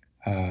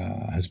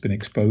has been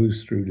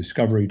exposed through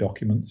discovery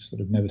documents that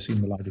have never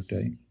seen the light of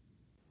day.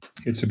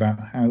 It's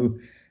about how,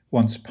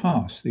 once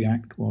passed, the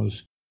act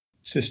was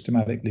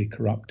systematically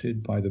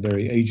corrupted by the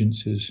very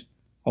agencies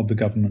of the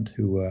government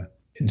who were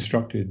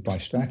instructed by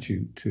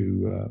statute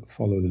to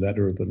follow the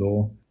letter of the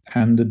law,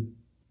 and the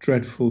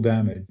dreadful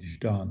damage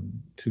done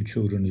to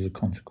children as a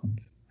consequence.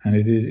 And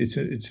it's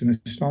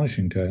an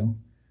astonishing tale.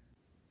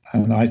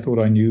 And I thought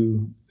I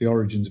knew the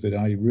origins of it.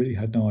 I really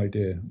had no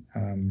idea.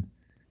 And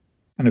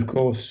of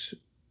course,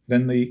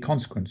 then the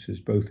consequences,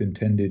 both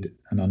intended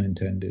and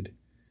unintended.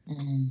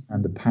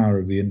 And the power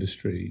of the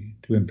industry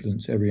to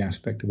influence every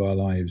aspect of our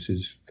lives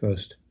is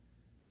first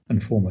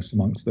and foremost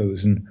amongst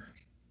those. And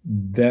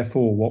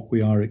therefore, what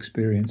we are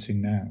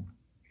experiencing now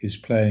is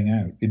playing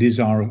out. It is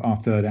our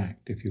third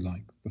act, if you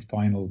like. The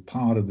final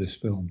part of this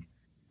film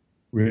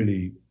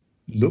really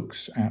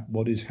looks at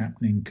what is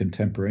happening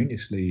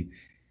contemporaneously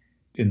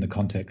in the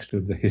context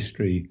of the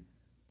history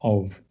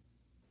of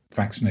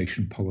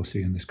vaccination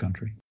policy in this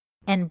country.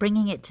 And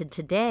bringing it to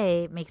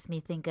today makes me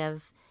think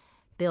of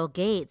Bill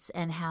Gates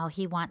and how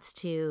he wants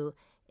to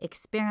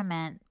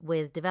experiment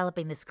with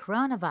developing this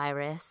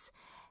coronavirus.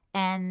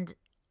 And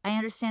I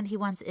understand he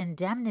wants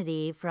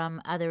indemnity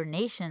from other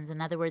nations.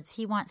 In other words,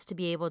 he wants to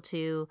be able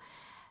to,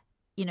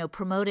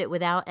 promote it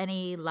without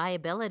any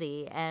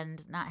liability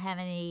and not have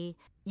any,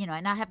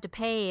 and not have to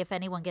pay if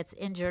anyone gets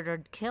injured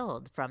or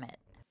killed from it.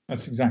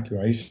 That's exactly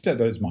right. He said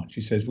that as much.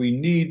 He says, we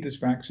need this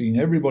vaccine.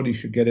 Everybody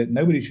should get it.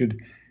 Nobody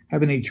should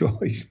have any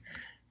choice.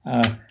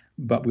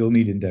 But we'll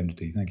need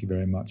indemnity. Thank you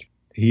very much.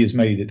 He has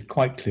made it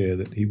quite clear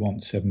that he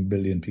wants 7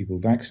 billion people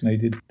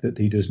vaccinated, that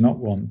he does not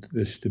want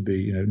this to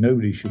be,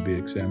 nobody should be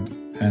exempt.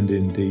 And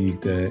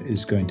indeed, there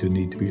is going to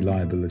need to be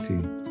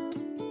liability.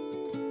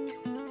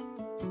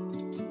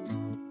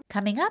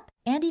 Coming up,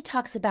 Andy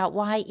talks about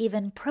why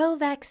even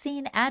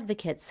pro-vaccine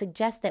advocates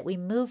suggest that we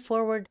move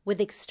forward with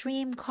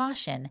extreme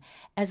caution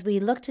as we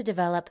look to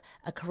develop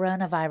a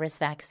coronavirus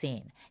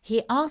vaccine.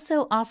 He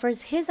also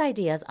offers his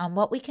ideas on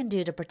what we can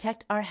do to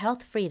protect our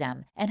health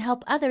freedom and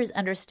help others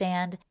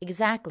understand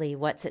exactly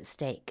what's at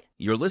stake.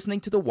 You're listening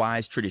to the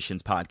Wise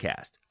Traditions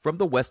podcast from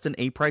the Weston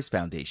A. Price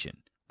Foundation.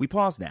 We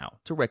pause now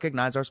to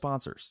recognize our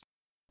sponsors.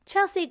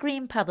 Chelsea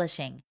Green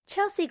Publishing.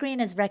 Chelsea Green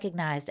is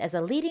recognized as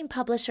a leading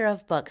publisher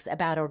of books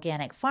about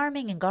organic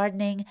farming and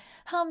gardening,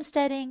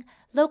 homesteading,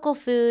 local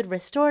food,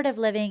 restorative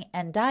living,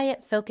 and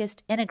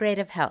diet-focused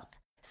integrative health.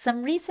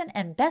 Some recent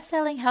and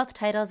best-selling health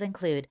titles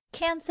include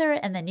Cancer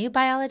and the New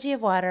Biology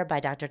of Water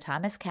by Dr.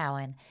 Thomas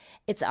Cowan,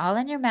 It's All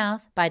in Your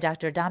Mouth by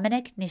Dr.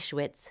 Dominic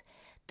Nischwitz,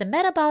 The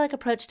Metabolic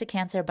Approach to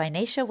Cancer by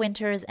Naisha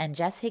Winters and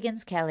Jess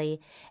Higgins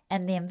Kelly,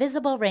 and The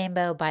Invisible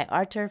Rainbow by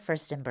Arthur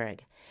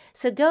Furstenberg.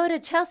 So go to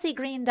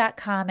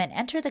chelseagreen.com and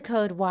enter the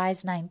code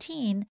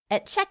WISE19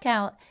 at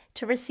checkout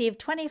to receive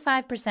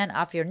 25%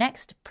 off your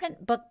next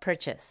print book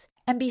purchase.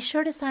 And be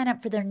sure to sign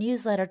up for their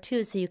newsletter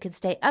too so you can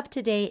stay up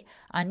to date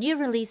on new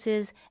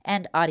releases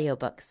and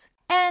audiobooks.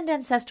 And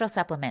Ancestral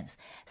Supplements.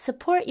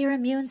 Support your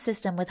immune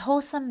system with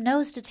wholesome,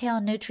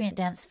 nose-to-tail,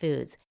 nutrient-dense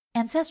foods.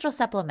 Ancestral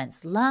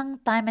Supplements, lung,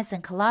 thymus,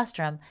 and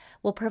colostrum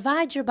will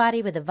provide your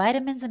body with the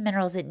vitamins and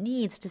minerals it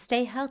needs to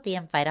stay healthy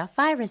and fight off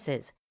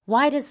viruses.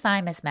 Why does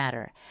thymus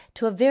matter?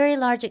 To a very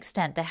large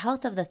extent, the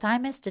health of the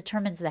thymus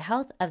determines the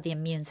health of the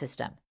immune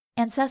system.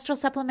 Ancestral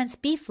Supplements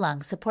Beef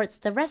Lung supports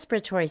the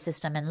respiratory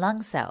system and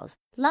lung cells.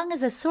 Lung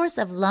is a source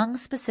of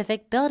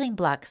lung-specific building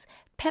blocks,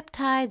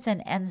 peptides,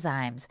 and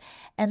enzymes,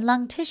 and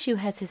lung tissue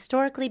has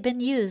historically been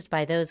used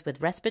by those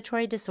with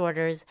respiratory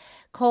disorders,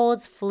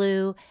 colds,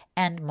 flu,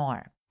 and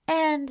more.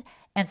 And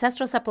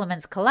Ancestral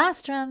Supplements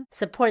Colostrum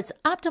supports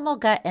optimal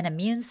gut and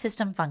immune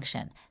system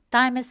function,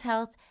 thymus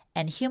health,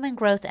 and human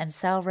growth and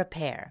cell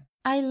repair.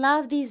 I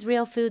love these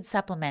real food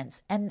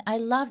supplements, and I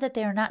love that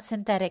they are not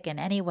synthetic in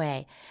any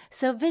way.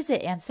 So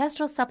visit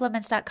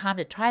ancestralsupplements.com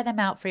to try them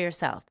out for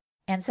yourself.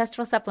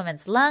 Ancestral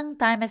Supplements Lung,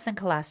 Thymus, and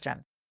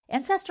Colostrum.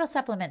 Ancestral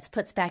Supplements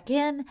puts back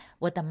in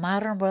what the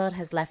modern world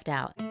has left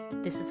out.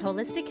 This is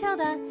Holistic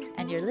Hilda,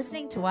 and you're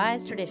listening to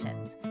Wise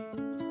Traditions.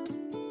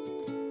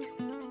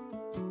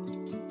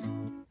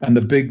 And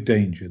the big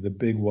danger, the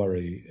big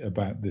worry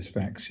about this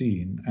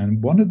vaccine,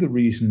 and one of the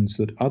reasons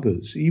that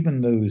others, even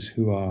those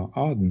who are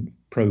ardent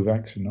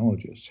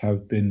pro-vaccinologists,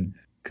 have been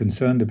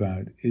concerned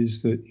about,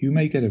 is that you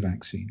may get a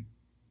vaccine.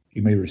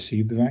 You may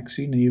receive the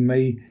vaccine and you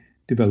may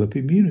develop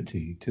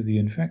immunity to the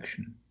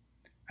infection.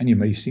 And you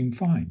may seem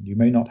fine. You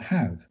may not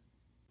have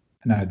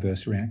an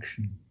adverse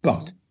reaction.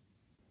 But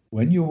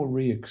when you're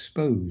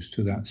re-exposed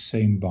to that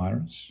same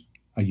virus,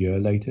 a year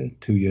later,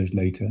 2 years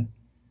later,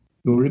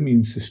 your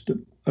immune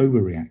system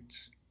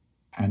overreacts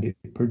and it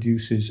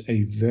produces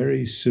a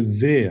very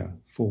severe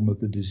form of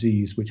the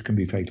disease which can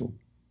be fatal.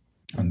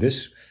 And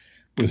this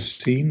was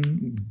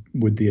seen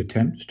with the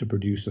attempts to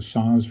produce a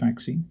SARS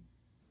vaccine.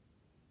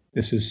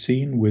 This is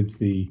seen with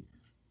the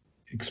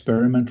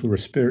experimental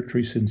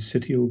respiratory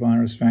syncytial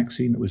virus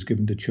vaccine that was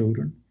given to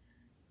children.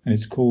 And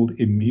it's called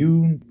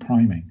immune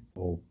priming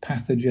or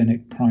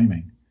pathogenic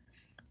priming,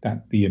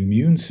 that the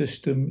immune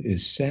system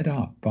is set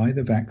up by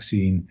the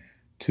vaccine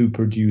to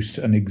produce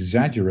an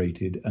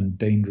exaggerated and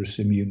dangerous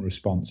immune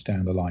response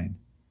down the line.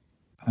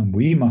 And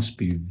we must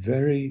be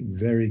very,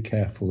 very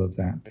careful of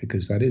that,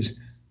 because that is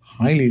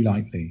highly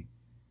likely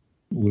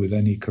with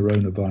any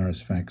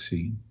coronavirus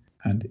vaccine.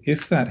 And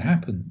if that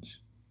happens,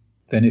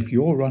 then if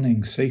you're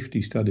running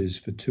safety studies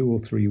for 2 or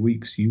 3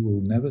 weeks, you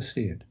will never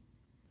see it.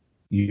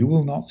 You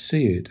will not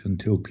see it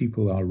until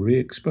people are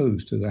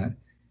re-exposed to that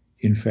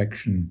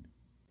infection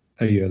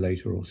a year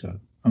later or so.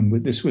 And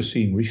this was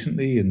seen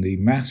recently in the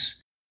mass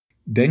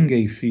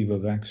dengue fever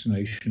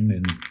vaccination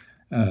in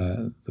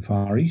the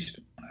Far East.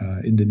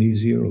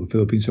 Indonesia or the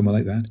Philippines, somewhere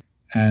like that.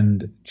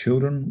 And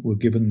children were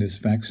given this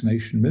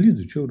vaccination, millions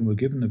of children were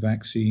given a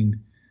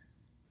vaccine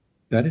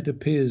that it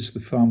appears the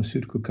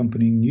pharmaceutical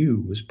company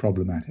knew was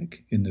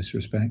problematic in this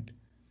respect.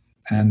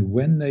 And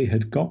when they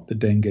had got the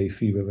dengue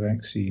fever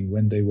vaccine,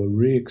 when they were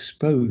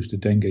re-exposed to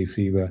dengue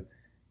fever,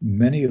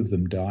 many of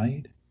them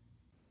died,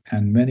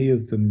 and many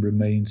of them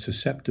remained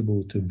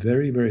susceptible to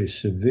very, very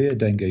severe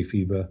dengue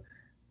fever,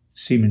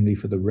 seemingly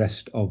for the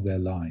rest of their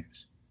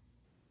lives.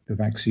 The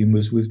vaccine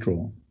was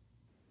withdrawn,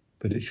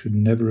 but it should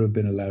never have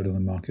been allowed on the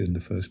market in the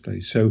first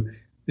place. So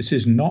this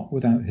is not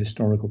without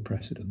historical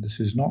precedent. This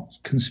is not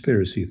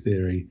conspiracy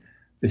theory.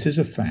 This is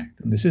a fact.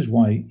 And this is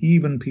why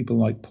even people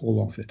like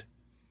Paul Offit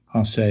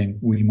are saying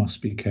we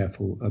must be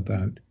careful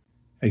about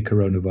a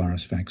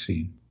coronavirus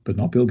vaccine, but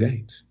not Bill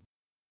Gates.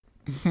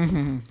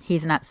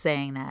 He's not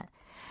saying that.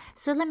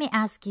 So let me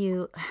ask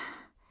you,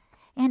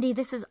 Andy,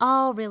 this is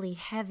all really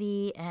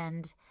heavy,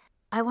 and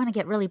I want to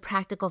get really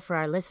practical for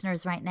our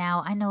listeners right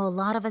now. I know a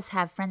lot of us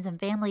have friends and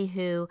family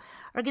who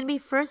are going to be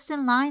first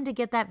in line to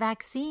get that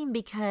vaccine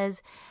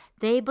because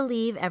they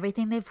believe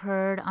everything they've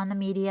heard on the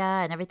media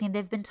and everything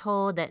they've been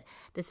told, that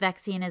this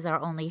vaccine is our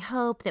only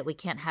hope, that we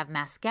can't have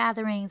mass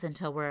gatherings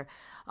until we're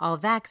all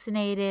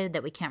vaccinated,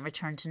 that we can't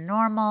return to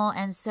normal.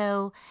 And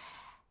so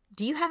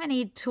do you have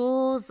any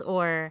tools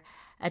or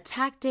a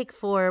tactic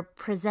for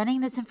presenting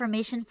this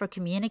information, for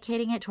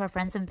communicating it to our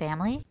friends and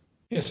family?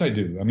 Yes, I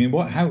do. I mean,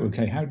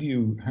 how do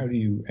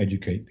you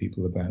educate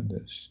people about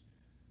this?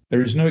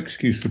 There is no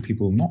excuse for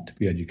people not to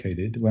be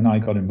educated. When I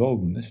got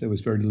involved in this, there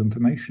was very little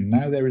information.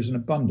 Now there is an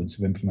abundance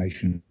of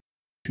information.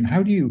 And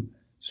how do you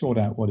sort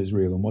out what is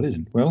real and what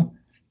isn't? Well,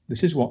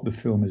 this is what the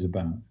film is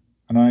about.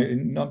 And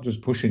I'm not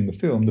just pushing the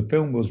film. The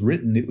film was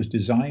written, it was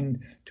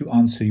designed to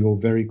answer your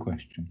very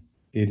question.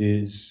 It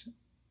is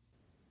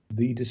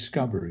the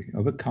discovery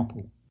of a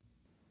couple,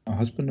 a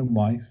husband and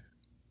wife.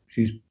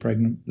 She's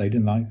pregnant, late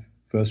in life,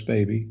 first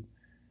baby.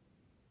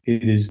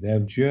 It is their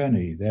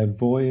journey, their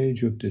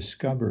voyage of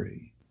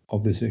discovery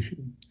of this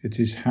issue. It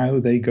is how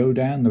they go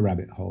down the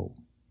rabbit hole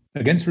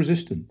against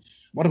resistance.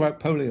 What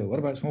about polio? What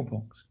about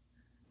smallpox?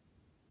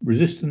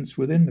 Resistance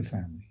within the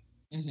family.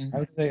 Mm-hmm. How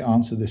do they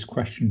answer this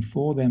question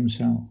for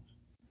themselves?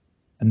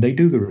 And they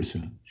do the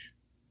research.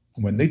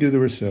 And when they do the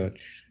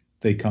research,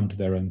 they come to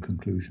their own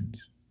conclusions.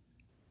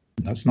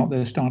 And that's not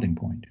their starting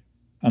point.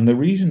 And the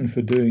reason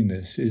for doing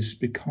this is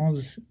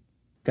because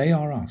they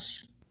are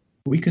us.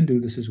 We can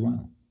do this as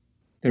well.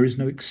 There is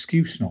no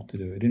excuse not to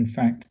do it. In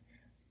fact,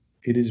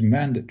 it is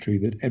mandatory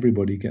that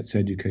everybody gets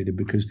educated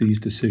because these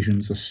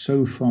decisions are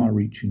so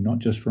far-reaching, not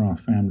just for our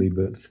family,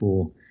 but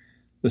for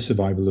the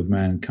survival of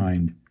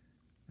mankind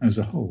as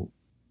a whole.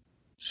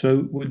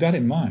 So with that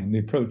in mind, the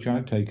approach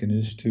I've taken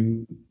is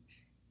to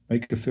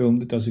make a film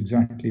that does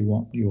exactly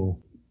what you're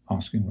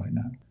asking right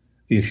now,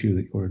 the issue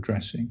that you're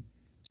addressing.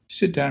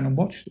 Sit down and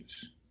watch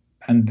this,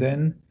 and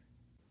then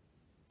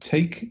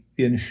take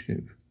the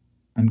initiative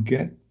and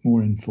get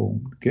more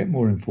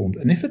informed.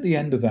 And if at the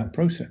end of that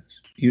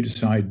process you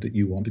decide that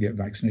you want to get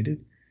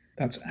vaccinated,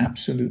 that's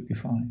absolutely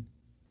fine.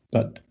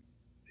 But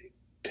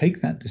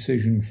take that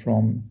decision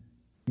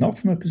not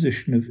from a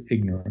position of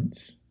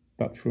ignorance,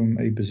 but from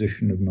a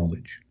position of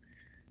knowledge.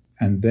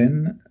 And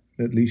then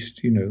at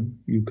least,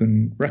 you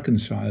can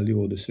reconcile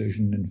your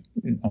decision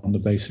on the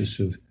basis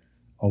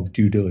of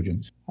due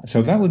diligence.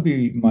 So that would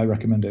be my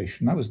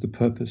recommendation. That was the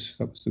purpose.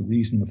 That was the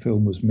reason the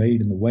film was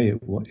made in the way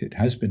it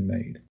has been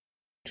made,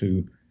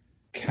 to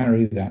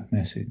carry that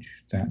message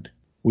that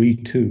we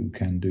too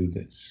can do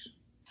this.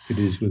 It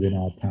is within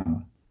our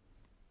power.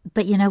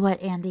 But you know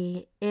what,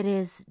 Andy? It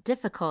is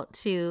difficult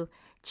to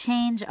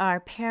change our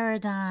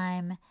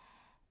paradigm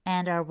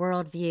and our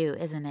worldview,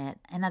 isn't it?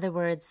 In other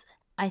words,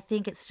 I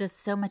think it's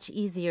just so much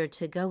easier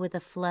to go with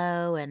the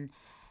flow and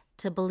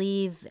to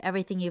believe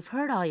everything you've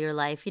heard all your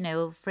life,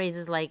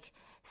 phrases like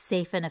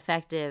safe and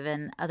effective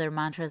and other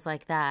mantras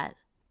like that.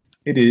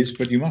 It is,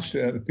 but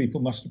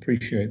people must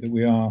appreciate that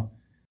we are,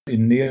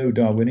 in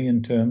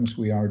neo-Darwinian terms,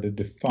 we are at a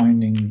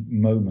defining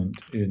moment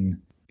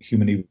in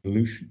human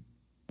evolution.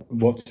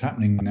 What's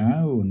happening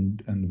now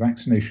and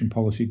vaccination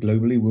policy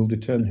globally will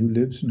determine who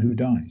lives and who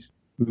dies,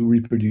 who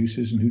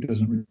reproduces and who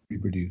doesn't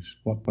reproduce,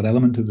 what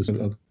element of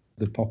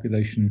the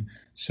population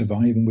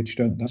survive and which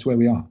don't. That's where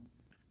we are.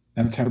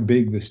 That's how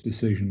big this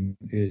decision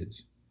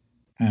is.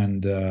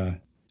 And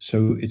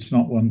so it's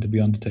not one to be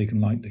undertaken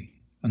lightly.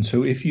 And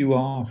so if you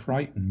are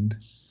frightened,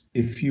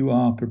 if you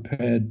are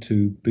prepared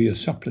to be a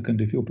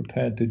supplicant, if you're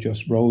prepared to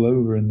just roll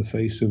over in the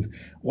face of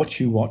what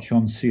you watch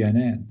on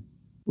CNN,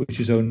 which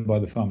is owned by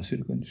the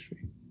pharmaceutical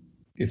industry,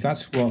 if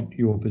that's what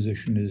your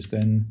position is,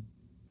 then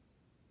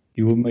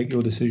you will make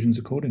your decisions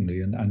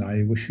accordingly. And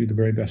I wish you the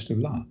very best of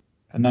luck.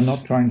 And I'm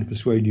not trying to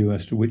persuade you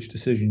as to which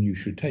decision you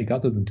should take,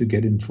 other than to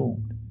get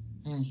informed.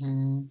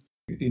 Mm-hmm.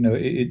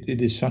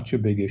 It is such a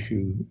big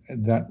issue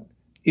that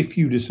if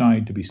you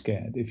decide to be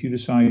scared, if you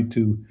decide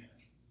to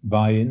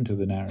buy into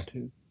the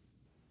narrative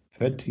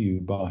fed to you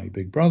by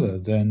Big Brother,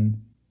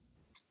 then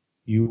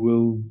you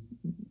will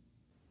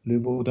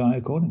live or die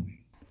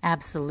accordingly.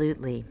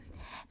 Absolutely.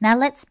 Now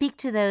let's speak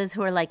to those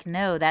who are like,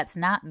 no, that's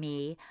not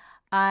me.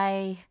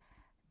 I've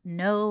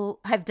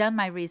done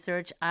my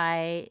research.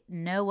 I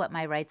know what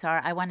my rights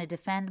are. I want to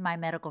defend my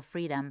medical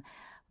freedom.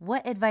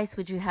 What advice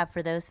would you have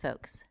for those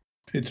folks?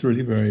 It's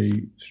really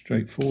very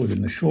straightforward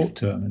in the short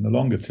term. In the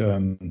longer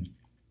term,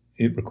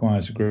 it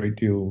requires a great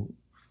deal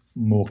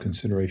more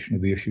consideration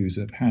of the issues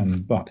at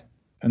hand.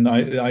 And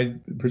I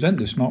present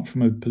this not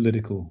from a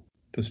political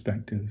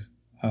perspective,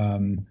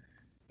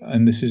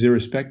 and this is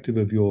irrespective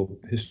of your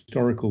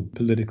historical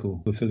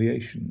political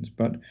affiliations,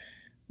 but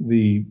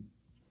the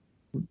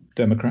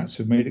Democrats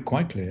have made it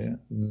quite clear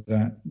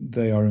that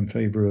they are in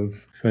favor of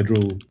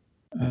federal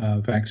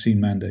vaccine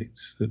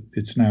mandates, that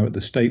it's now at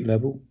the state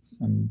level,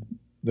 and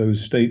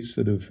those states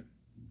that have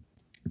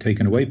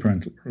taken away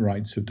parental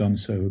rights have done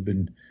so have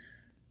been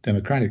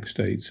democratic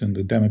states, and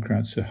the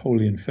Democrats are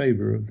wholly in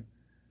favor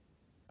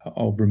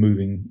of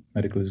removing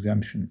medical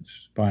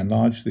exemptions. By and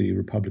large, the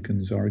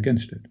Republicans are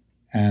against it.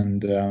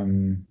 And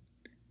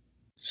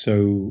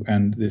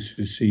this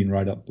is seen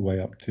right up the way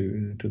up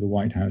to the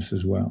White House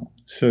as well.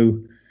 So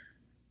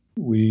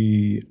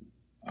we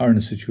are in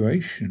a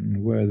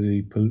situation where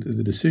the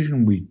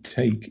decision we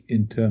take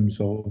in terms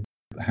of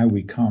how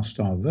we cast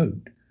our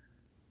vote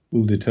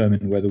will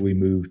determine whether we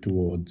move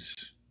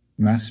towards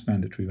mass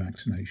mandatory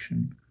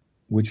vaccination,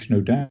 which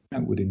no doubt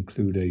would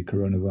include a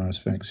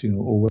coronavirus vaccine,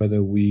 or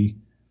whether we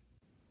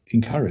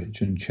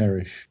encourage and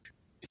cherish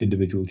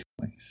individual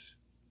choice.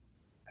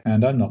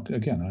 And I'm not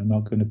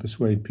going to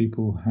persuade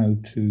people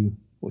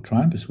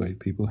try and persuade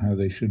people how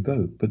they should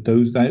vote. But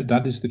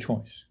that is the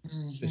choice.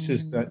 Mm-hmm. This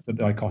is the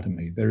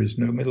dichotomy. There is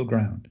no middle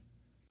ground.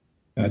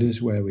 That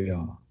is where we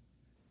are.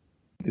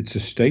 It's a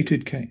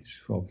stated case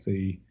of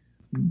the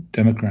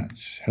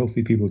Democrats,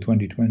 Healthy People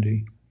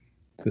 2020,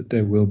 that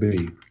there will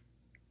be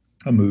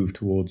a move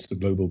towards the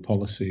global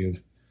policy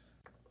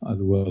of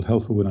the World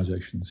Health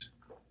Organization's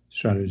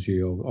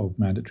strategy of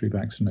mandatory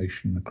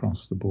vaccination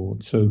across the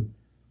board. So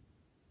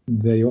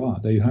there you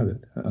have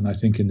it. And I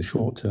think in the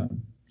short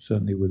term,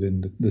 certainly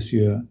within this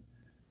year,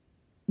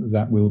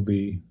 that will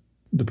be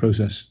the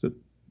process that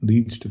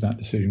leads to that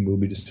decision will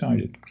be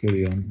decided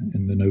clearly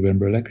in the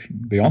November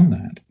election. Beyond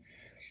that,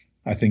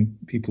 I think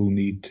people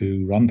need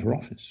to run for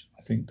office.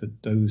 I think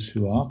that those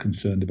who are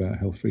concerned about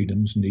health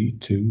freedoms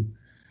need to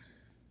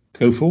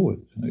go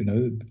forward.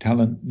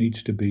 Talent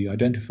needs to be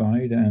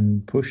identified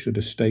and pushed at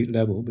a state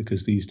level,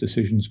 because these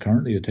decisions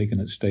currently are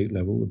taken at state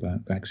level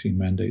about vaccine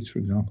mandates, for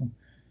example.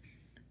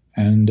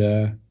 And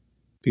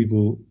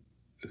people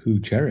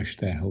who cherish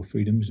their health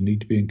freedoms need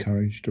to be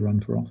encouraged to run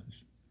for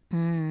office.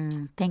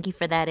 Thank you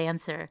for that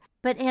answer.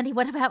 But Andy,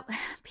 what about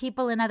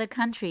people in other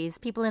countries,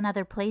 people in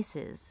other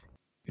places?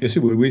 Yes,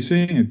 we're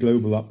seeing a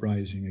global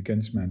uprising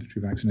against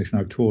mandatory vaccination.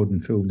 I've toured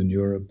and filmed in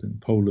Europe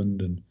and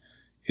Poland and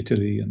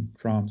Italy and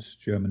France,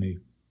 Germany.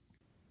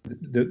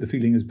 The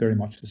feeling is very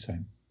much the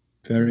same,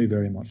 very,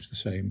 very much the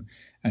same.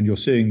 And you're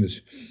seeing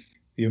the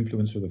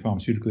influence of the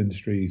pharmaceutical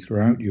industry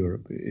throughout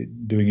Europe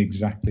doing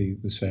exactly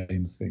the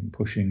same thing,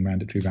 pushing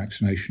mandatory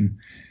vaccination,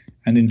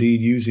 and indeed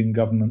using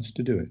governments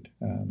to do it,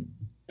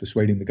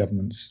 persuading the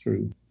governments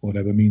through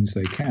whatever means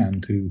they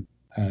can to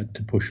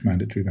push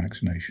mandatory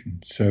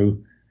vaccination. So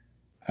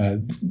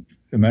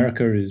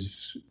America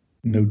is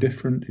no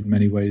different in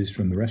many ways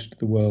from the rest of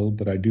the world,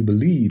 but I do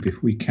believe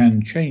if we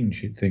can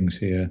change things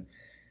here,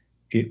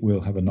 it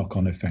will have a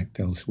knock-on effect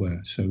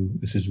elsewhere. So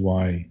this is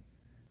why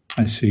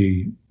I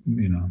see,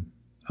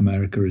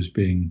 America as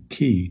being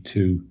key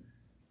to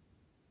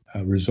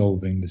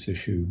resolving this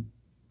issue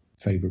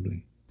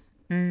favorably.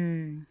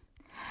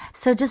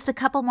 So just a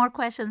couple more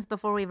questions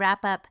before we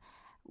wrap up.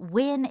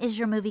 When is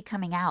your movie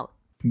coming out?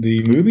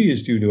 The movie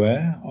is due to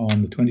air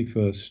on the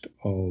 21st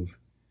of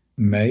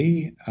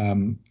May.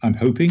 I'm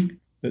hoping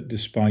that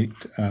despite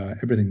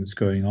everything that's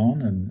going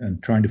on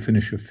and trying to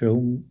finish a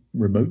film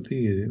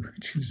remotely,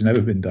 which has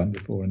never been done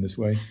before in this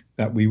way,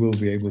 that we will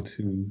be able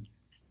to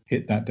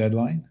hit that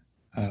deadline.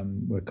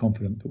 We're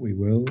confident that we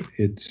will.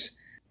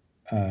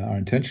 Our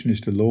intention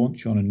is to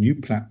launch on a new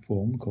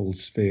platform called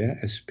Sphere,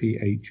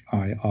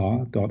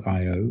 SPHIR.io.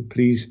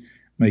 Please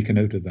make a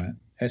note of that,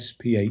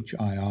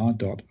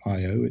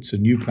 SPHIR.io. It's a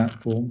new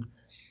platform.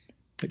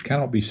 It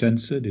cannot be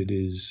censored. It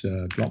is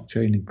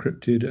blockchain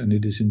encrypted, and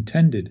it is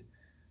intended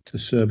to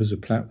serve as a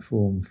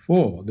platform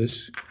for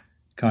this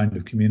kind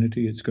of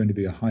community. It's going to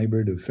be a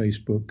hybrid of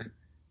Facebook,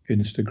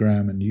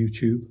 Instagram, and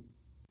YouTube.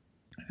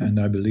 And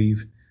I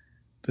believe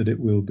that it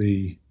will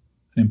be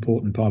an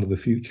important part of the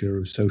future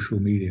of social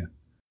media.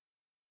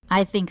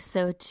 I think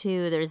so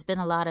too. There's been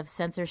a lot of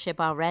censorship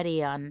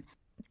already on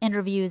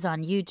interviews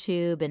on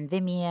YouTube and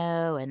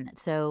Vimeo, and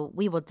so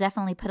we will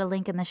definitely put a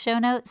link in the show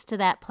notes to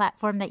that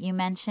platform that you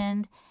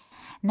mentioned.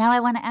 Now I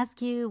want to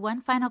ask you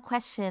one final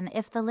question.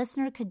 If the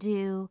listener could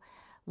do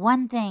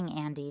one thing,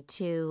 Andy,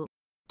 to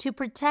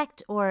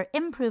protect or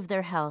improve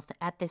their health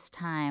at this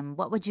time,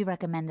 what would you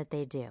recommend that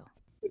they do?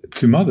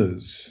 To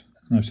mothers,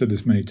 and I've said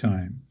this many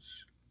times,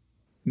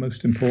 the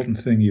most important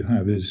thing you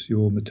have is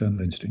your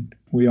maternal instinct.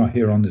 We are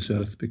here on this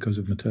earth because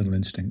of maternal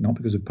instinct, not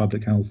because of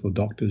public health or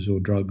doctors or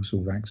drugs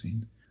or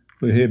vaccine.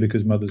 We're here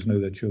because mothers know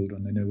their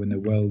children. They know when they're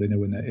well, they know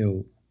when they're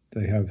ill.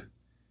 They have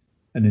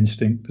an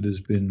instinct that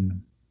has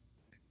been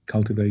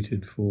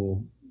cultivated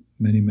for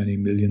many, many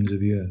millions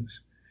of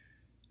years.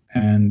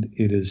 And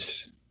it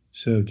has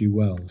served you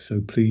well.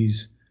 So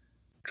please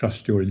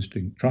trust your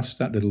instinct. Trust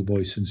that little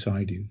voice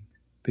inside you,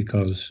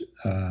 because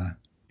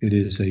it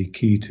is a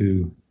key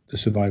to the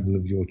survival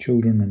of your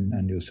children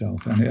and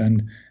yourself.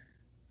 And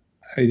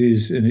it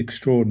is an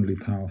extraordinarily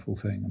powerful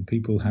thing. And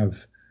people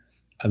have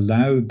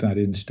allowed that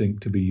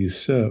instinct to be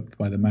usurped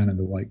by the man in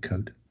the white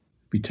coat,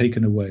 be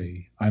taken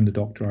away. I'm the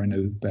doctor, I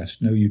know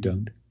best. No, you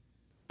don't.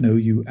 No,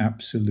 you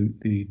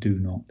absolutely do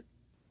not.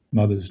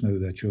 Mothers know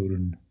their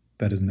children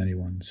better than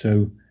anyone.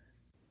 So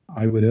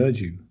I would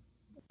urge you,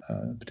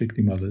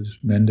 particularly mothers,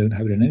 men don't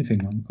have it in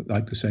anything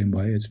like the same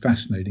way. It's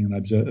fascinating, and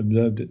I've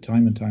observed it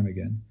time and time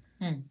again.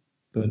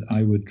 But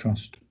I would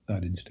trust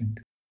that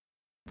instinct.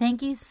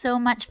 Thank you so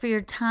much for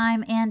your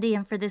time, Andy,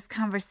 and for this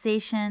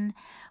conversation.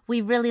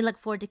 We really look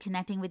forward to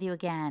connecting with you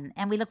again,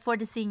 and we look forward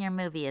to seeing your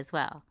movie as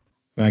well.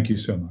 Thank you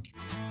so much.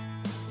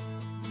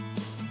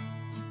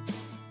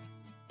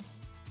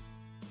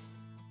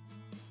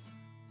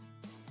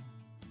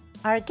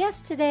 Our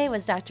guest today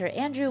was Dr.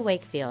 Andrew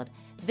Wakefield.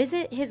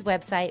 Visit his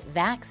website,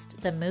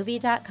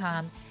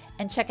 vaxxedthemovie.com,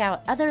 and check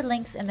out other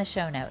links in the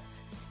show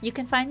notes. You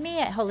can find me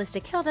at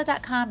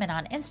holistichilda.com and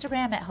on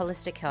Instagram at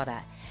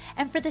holistichilda.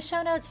 And for the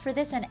show notes for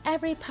this and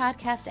every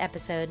podcast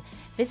episode,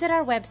 visit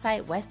our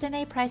website,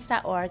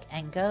 westinaprice.org,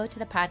 and go to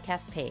the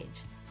podcast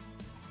page.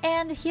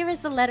 And here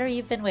is the letter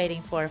you've been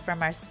waiting for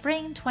from our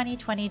Spring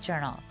 2020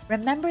 journal.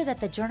 Remember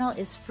that the journal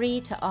is free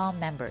to all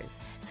members.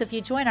 So if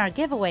you join our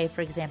giveaway,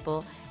 for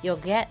example, you'll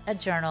get a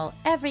journal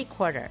every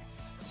quarter.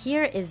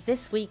 Here is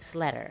this week's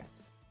letter.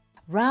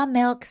 Raw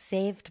milk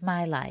saved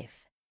my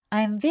life.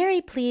 I am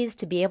very pleased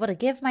to be able to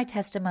give my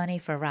testimony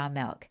for raw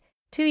milk.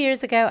 2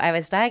 years ago, I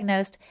was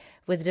diagnosed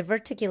with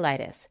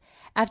diverticulitis.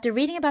 After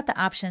reading about the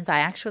options I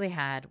actually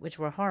had, which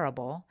were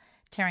horrible,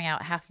 tearing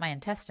out half my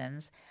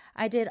intestines,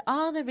 I did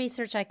all the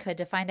research I could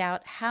to find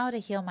out how to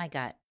heal my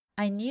gut.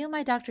 I knew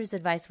my doctor's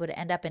advice would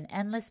end up in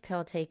endless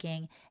pill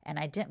taking, and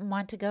I didn't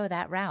want to go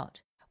that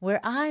route.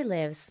 Where I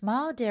live,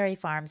 small dairy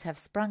farms have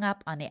sprung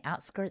up on the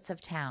outskirts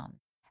of town.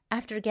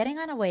 After getting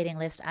on a waiting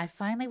list, I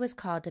finally was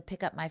called to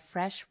pick up my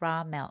fresh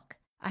raw milk.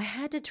 I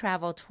had to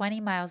travel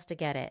 20 miles to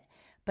get it,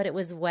 but it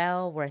was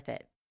well worth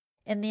it.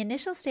 In the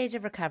initial stage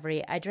of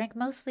recovery, I drank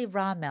mostly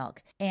raw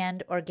milk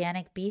and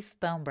organic beef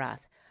bone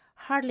broth,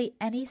 hardly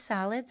any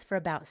solids for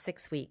about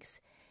 6 weeks.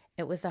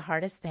 It was the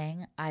hardest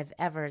thing I've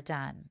ever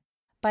done.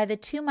 By the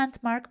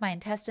 2-month mark, my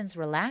intestines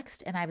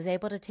relaxed and I was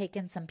able to take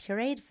in some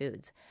pureed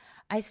foods.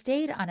 I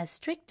stayed on a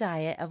strict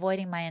diet,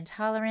 avoiding my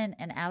intolerant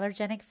and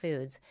allergenic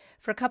foods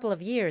for a couple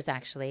of years,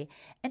 actually,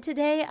 and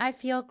today I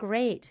feel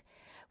great.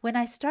 When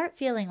I start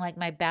feeling like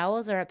my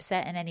bowels are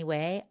upset in any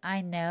way,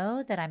 I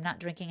know that I'm not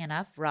drinking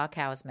enough raw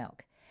cow's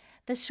milk.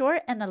 The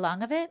short and the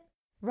long of it,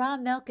 raw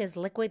milk is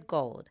liquid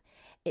gold.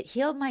 It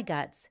healed my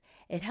guts.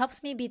 It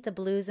helps me beat the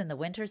blues in the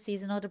winter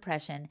seasonal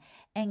depression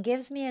and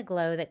gives me a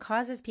glow that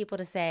causes people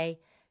to say,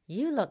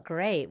 "You look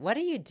great. What are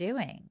you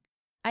doing?"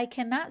 I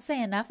cannot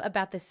say enough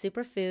about the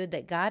superfood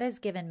that God has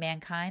given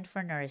mankind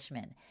for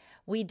nourishment.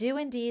 We do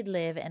indeed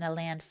live in a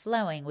land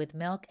flowing with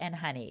milk and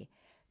honey.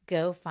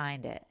 Go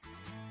find it.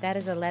 That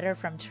is a letter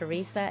from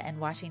Teresa in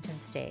Washington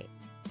State.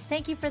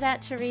 Thank you for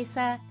that,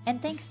 Teresa,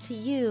 and thanks to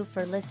you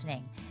for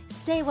listening.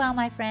 Stay well,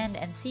 my friend,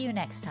 and see you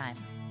next time.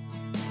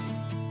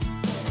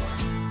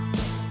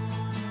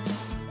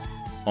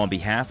 On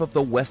behalf of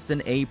the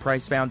Weston A.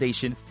 Price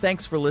Foundation,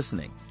 thanks for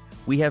listening.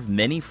 We have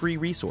many free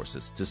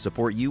resources to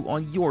support you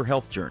on your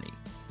health journey.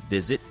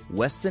 Visit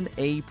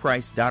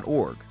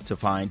westonaprice.org to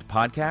find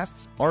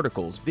podcasts,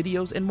 articles,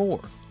 videos, and more.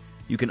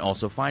 You can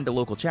also find a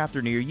local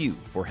chapter near you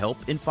for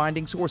help in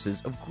finding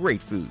sources of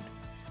great food.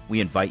 We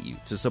invite you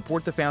to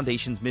support the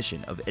Foundation's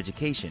mission of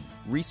education,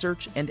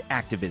 research, and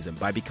activism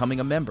by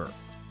becoming a member.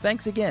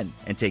 Thanks again,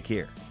 and take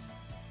care.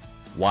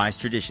 Wise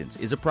Traditions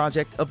is a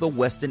project of the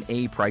Weston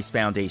A. Price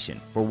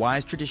Foundation for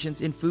wise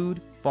traditions in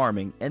food,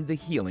 farming, and the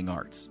healing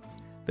arts.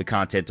 The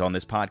content on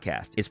this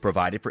podcast is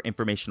provided for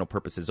informational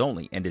purposes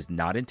only and is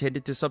not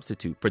intended to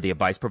substitute for the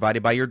advice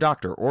provided by your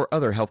doctor or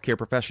other healthcare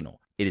professional.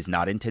 It is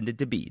not intended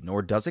to be,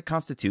 nor does it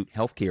constitute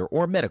healthcare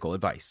or medical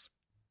advice.